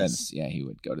the dentist. Yeah, he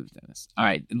would go to the dentist. All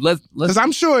right. Let's because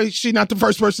I'm sure she's not the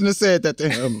first person that said that to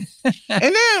him. And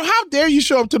then how dare you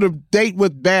show up to the date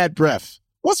with bad breath?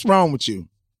 What's wrong with you?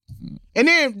 And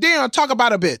then talk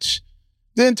about a bitch.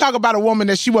 Then talk about a woman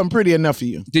that she wasn't pretty enough for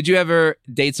you. Did you ever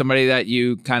date somebody that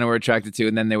you kind of were attracted to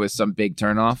and then there was some big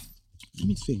turnoff? Let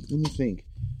me think.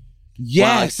 Yes.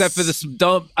 Well, except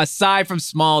for aside from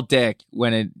small dick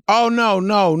when it. Oh, no.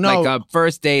 Like a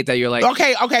first date that you're like.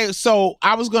 Okay. So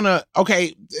I was gonna.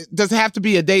 Okay, does it have to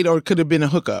be a date or it could have been a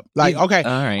hookup? Like, okay,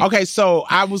 all right. Okay, so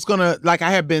I was gonna I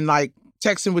had been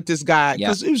texting with this guy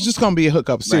because it was just gonna be a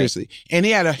hookup, seriously. Right. And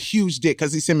he had a huge dick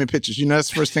because he sent me pictures. That's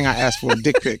the first thing I asked for, a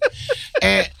dick pic.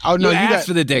 And you asked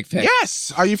for the dick pic.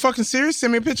 Yes. Are you fucking serious?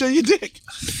 Send me a picture of your dick.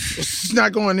 It's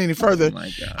not going any further. Oh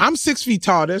my God. I'm 6 feet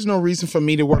tall. There's no reason for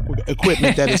me to work with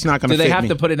equipment that it's not gonna fit me. Do they have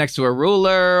to put it next to a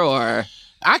ruler or?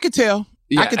 I could tell.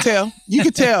 Yeah. I could tell. You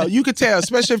could tell. You could tell,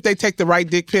 especially if they take the right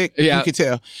dick pic. Yeah. You could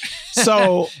tell.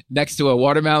 So next to a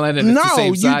watermelon, and it's the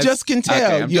same size? You just can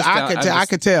tell. Okay, I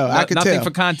could tell. Nothing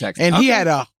for context. And he had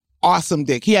a awesome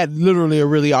dick. He had literally a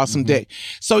really awesome dick.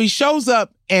 So he shows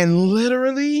up, and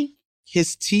literally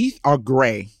his teeth are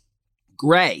gray.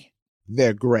 Gray.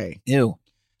 They're gray. Ew.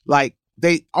 Like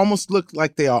they almost look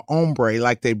like they are ombre,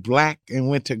 like they black and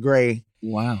went to gray.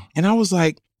 Wow. And I was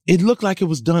like, it looked like it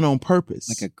was done on purpose.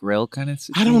 Like a grill kind of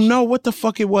situation? I don't know what the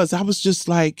fuck it was. I was just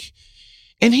like,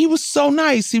 and he was so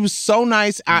nice. He was so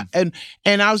nice. And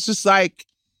I was just like,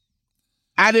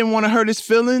 I didn't want to hurt his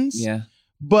feelings. Yeah.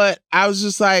 But I was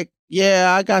just like,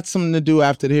 yeah, I got something to do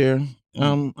after here.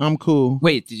 I'm cool.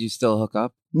 Wait, did you still hook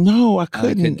up? No, I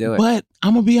couldn't do it. But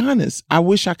I'm going to be honest. I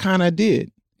wish I kind of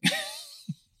did.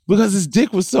 Because his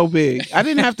dick was so big. I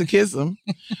didn't have to kiss him.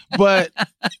 But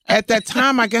at that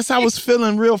time, I guess I was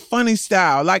feeling real funny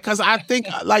style. Like, because I think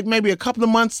maybe a couple of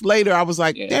months later, I was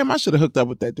like, damn, I should have hooked up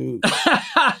with that dude.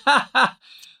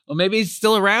 Well, maybe he's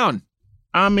still around.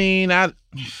 I mean,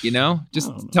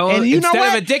 just tell him instead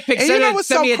of a dick pic, send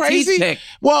me a teeth pic.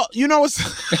 Well, what's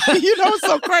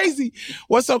so crazy?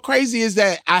 What's so crazy is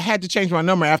that I had to change my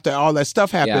number after all that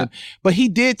stuff happened. Yeah. But he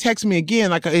did text me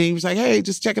again. He was like, hey,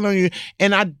 just checking on you.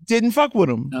 And I didn't fuck with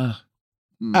him.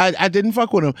 I didn't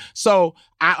fuck with him. So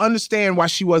I understand why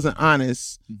she wasn't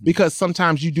honest, because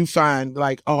sometimes you do find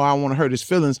like, oh, I don't want to hurt his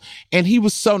feelings. And he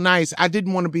was so nice. I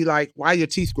didn't want to be like, why are your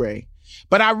teeth gray?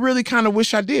 But I really kind of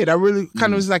wish I did. I really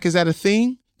kind of was like, is that a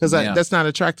thing? Because that's not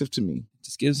attractive to me.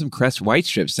 Just give him some Crest white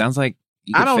strips. Sounds like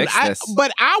you could fix this.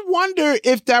 But I wonder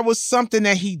if that was something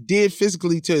that he did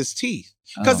physically to his teeth.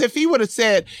 Because if he would have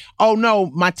said, "Oh no,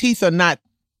 my teeth are not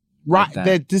right,"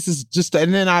 that this is just,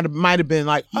 and then I might have been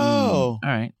like, "Oh, all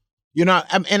right." You know,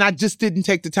 and I just didn't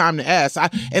take the time to ask.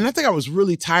 And I think I was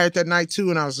really tired that night too,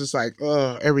 and I was just like,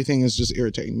 "Oh, everything is just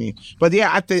irritating me." But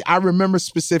yeah, I remember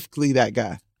specifically that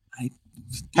guy.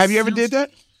 Have you ever did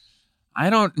that? I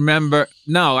don't remember.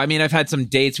 No, I mean, I've had some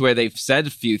dates where they've said a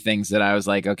few things that I was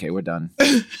like, okay, we're done.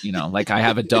 You know, like I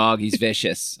have a dog, he's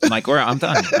vicious. I'm like, I'm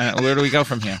done. Where do we go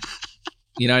from here?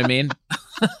 You know what I mean?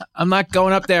 I'm not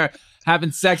going up there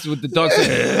having sex with the dog. You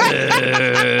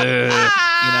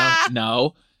know,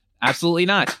 no, absolutely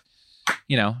not.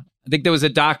 You know, I think there was a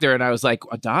doctor and I was like,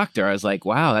 a doctor? I was like,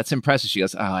 wow, that's impressive. She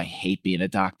goes, oh, I hate being a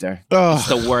doctor. It's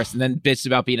the worst. And then bitches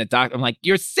about being a doctor. I'm like,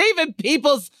 you're saving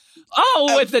people's...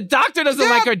 if the doctor doesn't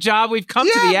like her job, we've come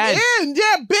to the end.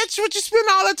 Yeah, bitch, what you spend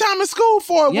all that time in school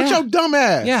for? With your dumb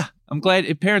ass? Yeah, I'm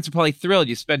glad. Parents are probably thrilled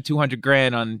you spent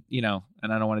 $200,000 on, you know,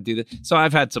 and I don't want to do this. So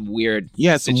I've had some weird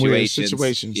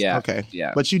situations. Yeah. Okay.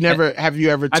 Yeah. But you never, have you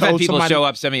ever told I've had people somebody... show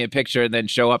up, send me a picture, and then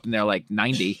show up and they're like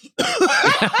 90. You know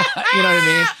what I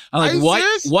mean? I'm like,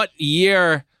 what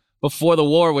year before the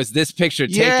war was this picture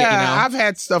taken? Yeah, you know? I've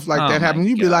had stuff like that happen.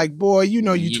 You'd be like, boy, you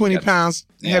know, you 20 pounds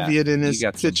heavier than this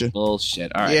picture.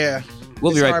 Bullshit. All right. Yeah.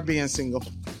 We'll be right. It's hard being single.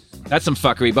 That's some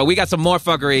fuckery, but we got some more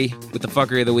fuckery with the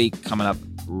fuckery of the week coming up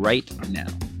right now.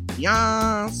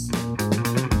 Yes.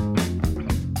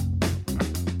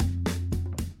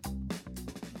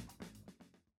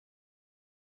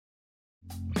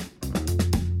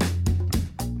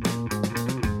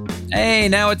 Hey,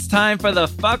 now it's time for the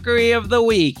fuckery of the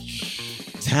week.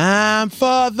 Time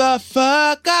for the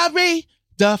fuckery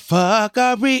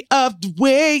of the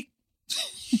week.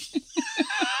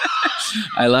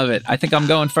 I love it. I think I'm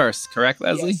going first. Correct,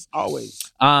 Leslie? Yes,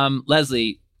 always.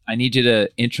 Leslie, I need you to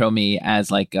intro me as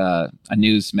like a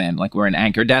newsman, like we're an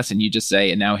anchor desk, and you just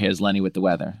say, and now here's Lenny with the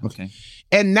weather. Okay.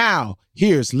 And now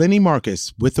here's Lenny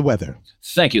Marcus with the weather.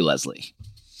 Thank you, Leslie.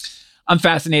 I'm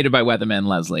fascinated by weatherman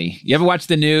Leslie. You ever watch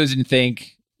the news and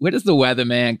think, where does the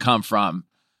weatherman come from?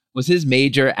 Was his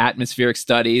major atmospheric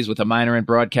studies with a minor in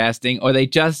broadcasting, or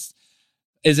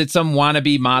is it some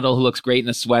wannabe model who looks great in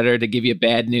a sweater to give you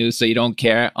bad news so you don't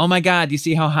care? Oh my God, do you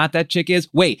see how hot that chick is?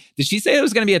 Wait, did she say it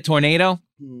was going to be a tornado?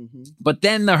 Mm-hmm. But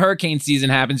then the hurricane season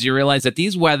happens. You realize that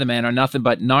these weathermen are nothing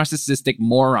but narcissistic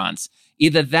morons.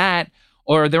 Either that,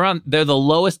 or they're the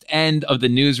lowest end of the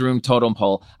newsroom totem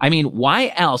pole. I mean,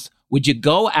 why else would you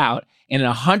go out in a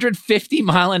 150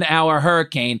 mile an hour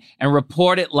hurricane and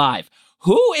report it live?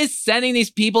 Who is sending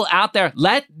these people out there?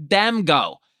 Let them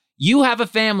go. You have a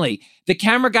family. The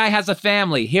camera guy has a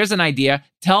family. Here's an idea.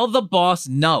 Tell the boss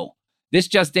no. This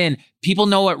just in. People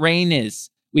know what rain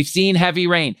is. We've seen heavy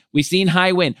rain. We've seen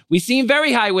high wind. We've seen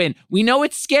very high wind. We know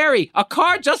it's scary. A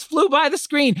car just flew by the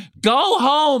screen. Go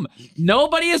home.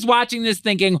 Nobody is watching this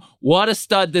thinking, what a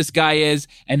stud this guy is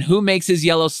and who makes his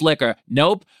yellow slicker.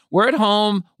 Nope. We're at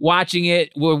home watching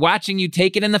it. We're watching you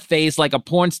take it in the face like a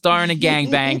porn star in a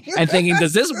gangbang and thinking,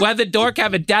 does this weather dork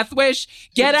have a death wish?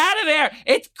 Get out of there.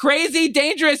 It's crazy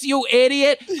dangerous, you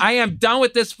idiot. I am done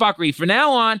with this fuckery. From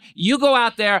now on, you go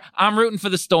out there. I'm rooting for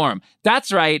the storm.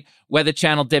 That's right, Weather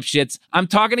Channel dipshits. I'm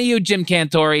talking to you, Jim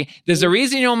Cantori. There's a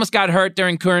reason you almost got hurt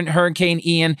during current Hurricane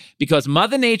Ian, because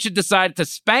Mother Nature decided to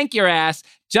spank your ass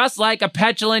just like a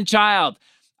petulant child.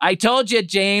 I told you,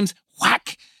 James.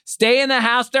 Whack. Stay in the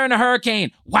house during a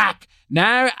hurricane. Whack.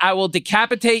 Now I will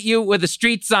decapitate you with a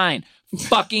street sign.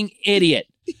 Fucking idiot.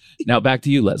 Now back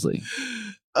to you, Leslie.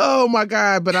 Oh my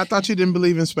God, but I thought you didn't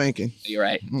believe in spanking. You're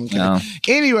right. Okay. No.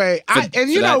 Anyway,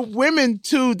 women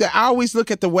too, that I always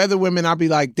look at the weather women, I'll be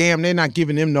like, damn, they're not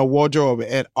giving them no wardrobe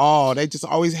at all. They just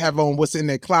always have on what's in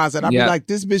their closet. I'll be like,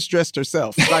 this bitch dressed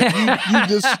herself. Like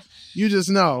you just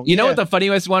know. You know what the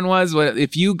funniest one was?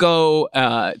 If you go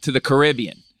to the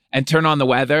Caribbean and turn on the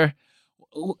weather,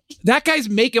 that guy's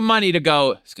making money to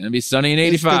go, it's going to be sunny and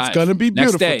 85. It's going to be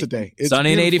beautiful today. It's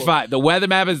sunny beautiful. and 85. The weather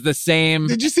map is the same.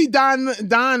 Did you see Don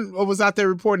was out there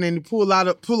reporting and he pull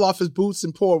off his boots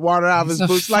and pour water out of his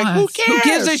boots? Like, who cares? Who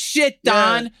gives a shit,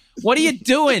 Don? Yeah. What are you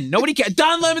doing? Nobody cares.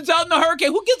 Don Lemon's out in the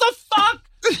hurricane. Who gives a fuck?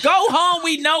 Go home.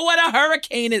 We know what a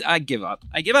hurricane is. I give up.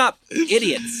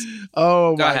 Idiots.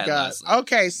 Oh, my God. Leslie.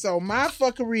 Okay, so my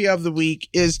fuckery of the week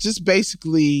is just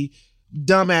basically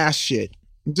dumbass shit.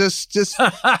 Just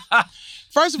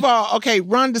First of all, okay,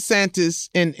 Ron DeSantis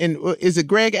and is it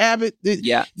Greg Abbott?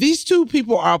 Yeah. These two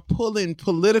people are pulling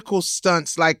political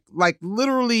stunts, like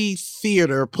literally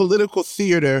political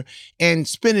theater, and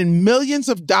spending millions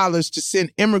of dollars to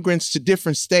send immigrants to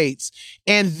different states.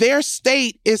 And their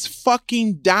state is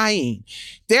fucking dying.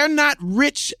 They're not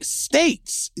rich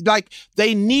states. Like,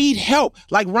 they need help.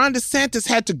 Like, Ron DeSantis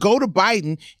had to go to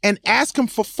Biden and ask him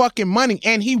for fucking money.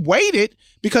 And he waited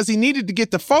because he needed to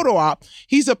get the photo op.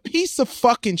 He's a piece of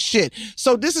fucking shit.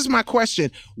 So this is my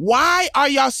question. Why are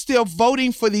y'all still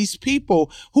voting for these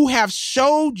people who have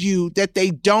showed you that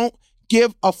they don't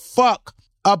give a fuck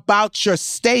about your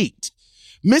state?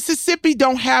 Mississippi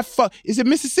don't have is it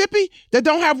Mississippi that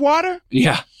don't have water?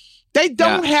 Yeah. They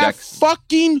don't have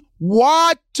fucking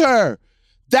water.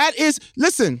 That is,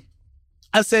 listen,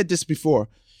 I've said this before.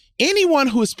 Anyone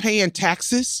who is paying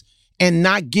taxes and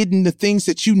not getting the things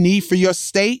that you need for your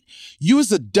state, you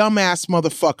is a dumbass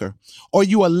motherfucker, or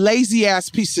you a lazy ass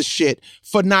piece of shit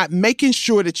for not making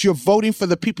sure that you're voting for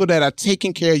the people that are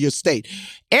taking care of your state.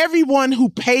 Everyone who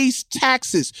pays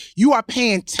taxes, you are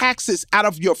paying taxes out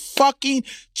of your fucking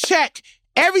check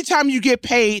every time you get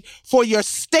paid for your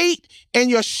state and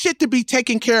your shit to be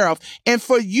taken care of. And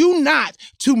for you not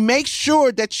to make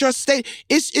sure that your state,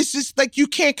 it's just like you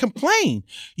can't complain.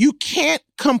 You can't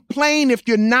complain if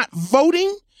you're not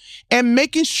voting and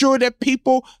making sure that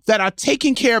people that are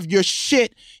taking care of your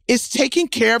shit is taking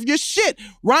care of your shit.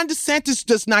 Ron DeSantis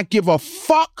does not give a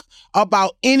fuck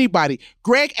about anybody.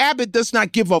 Greg Abbott does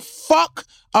not give a fuck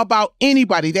about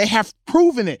anybody. They have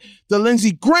proven it. The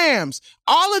Lindsey Grahams,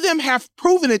 all of them have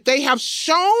proven it. They have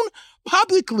shown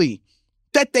publicly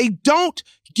that they don't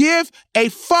give a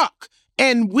fuck.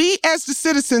 And we as the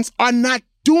citizens are not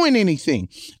doing anything.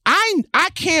 I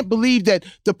can't believe that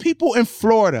the people in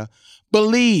Florida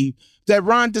believe that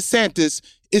Ron DeSantis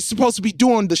is supposed to be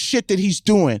doing the shit that he's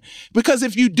doing. Because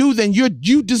if you do, then you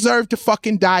deserve to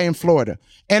fucking die in Florida.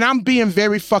 And I'm being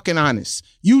very fucking honest.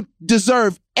 You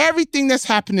deserve everything that's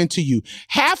happening to you.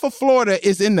 Half of Florida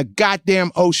is in the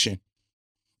goddamn ocean.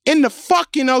 In the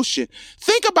fucking ocean.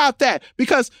 Think about that.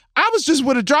 Because I was just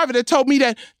with a driver that told me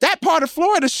that part of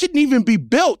Florida shouldn't even be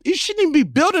built. You shouldn't even be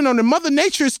building on it. Mother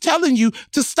Nature is telling you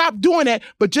to stop doing that.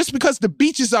 But just because the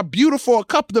beaches are beautiful a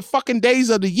couple of fucking days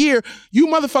of the year, you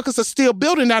motherfuckers are still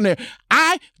building down there.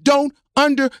 I don't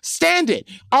understand it.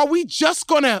 Are we just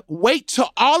gonna wait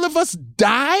till all of us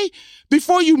die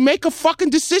before you make a fucking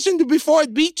decision before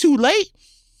it be too late?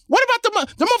 What about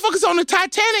the motherfuckers on the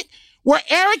Titanic? Were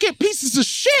arrogant pieces of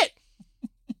shit.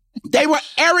 They were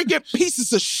arrogant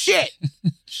pieces of shit.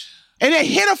 And they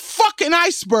hit a fucking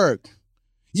iceberg.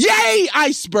 Yay,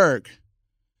 iceberg.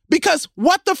 Because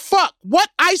what the fuck? What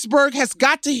iceberg has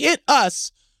got to hit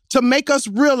us to make us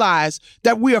realize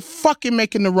that we are fucking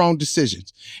making the wrong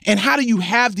decisions? And how do you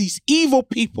have these evil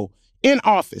people in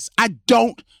office? I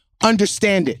don't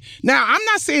understand it. Now, I'm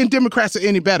not saying Democrats are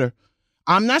any better.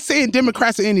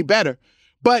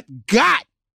 But God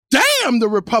damn, the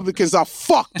Republicans are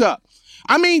fucked up.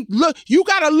 I mean, look, you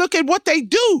got to look at what they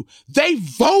do. They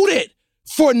voted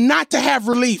for not to have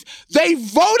relief. They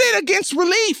voted against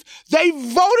relief. They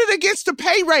voted against the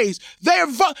pay raise. Like,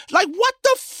 what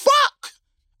the fuck?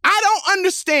 I don't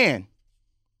understand.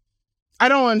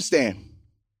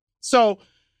 So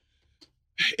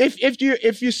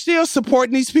if you're still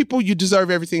supporting these people, you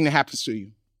deserve everything that happens to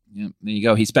you. Yeah, there you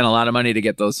go. He spent a lot of money to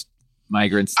get those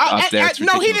migrants off there.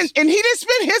 No, he didn't. And he didn't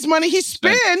spend his money. He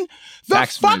spent the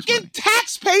fucking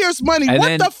taxpayers' money. And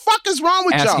what the fuck is wrong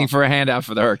with y'all? Asking for a handout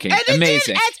for the hurricane.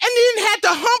 Amazing. And he didn't have to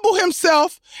humble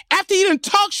himself after he didn't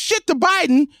talk shit to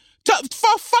Biden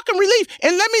for fucking relief.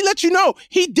 And let me let you know,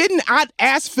 he didn't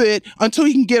ask for it until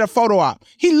he can get a photo op.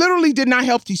 He literally did not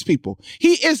help these people.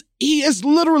 He is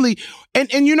literally,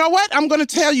 and you know what? I'm going to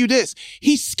tell you this.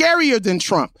 He's scarier than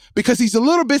Trump because he's a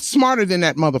little bit smarter than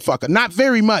that motherfucker. Not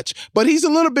very much, but he's a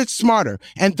little bit smarter.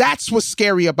 And that's what's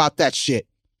scary about that shit.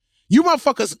 You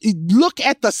motherfuckers look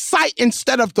at the sight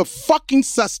instead of the fucking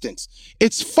substance.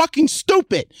 It's fucking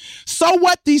stupid. So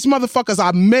what? These motherfuckers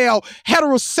are male,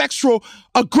 heterosexual,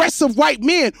 aggressive white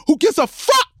men. Who gives a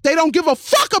fuck? They don't give a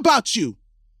fuck about you.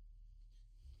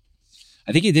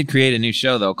 I think he did create a new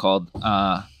show, though, called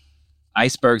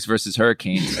Icebergs versus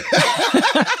Hurricanes.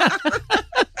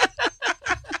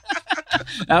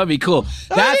 That would be cool. That's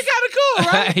kind of cool,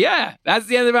 right? Yeah, that's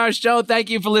the end of our show. Thank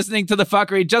you for listening to The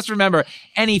Fuckery. Just remember,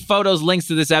 any photos, links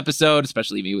to this episode,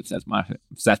 especially me with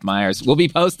Seth Meyers, will be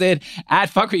posted at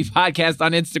Fuckery Podcast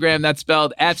on Instagram. That's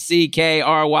spelled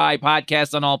FCKRY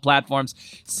Podcast on all platforms.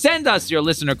 Send us your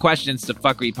listener questions to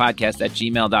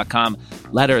fuckerypodcast@gmail.com.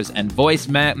 Letters and voice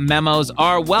memos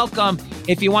are welcome.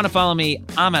 If you want to follow me,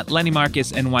 I'm at Lenny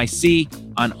Marcus NYC.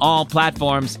 on all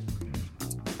platforms.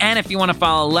 And if you want to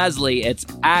follow Leslie, it's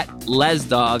at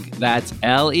Lesdog. That's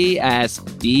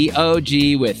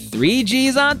LESDOG with 3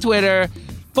 G's on Twitter,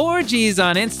 4 G's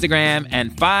on Instagram,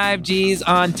 and 5 G's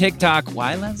on TikTok.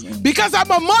 Why, Leslie? Because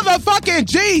I'm a motherfucking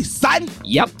G, son.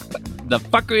 Yep. The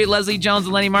Fuckery Leslie Jones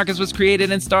and Lenny Marcus was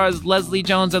created and stars Leslie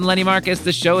Jones and Lenny Marcus.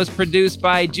 The show is produced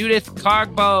by Judith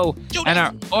Cargbo, and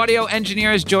our audio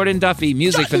engineer is Jordan Duffy.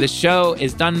 Music for the show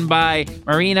is done by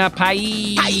Marina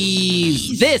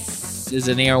Pais. This is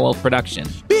an Earwolf production.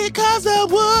 Because the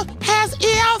wood has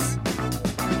ears.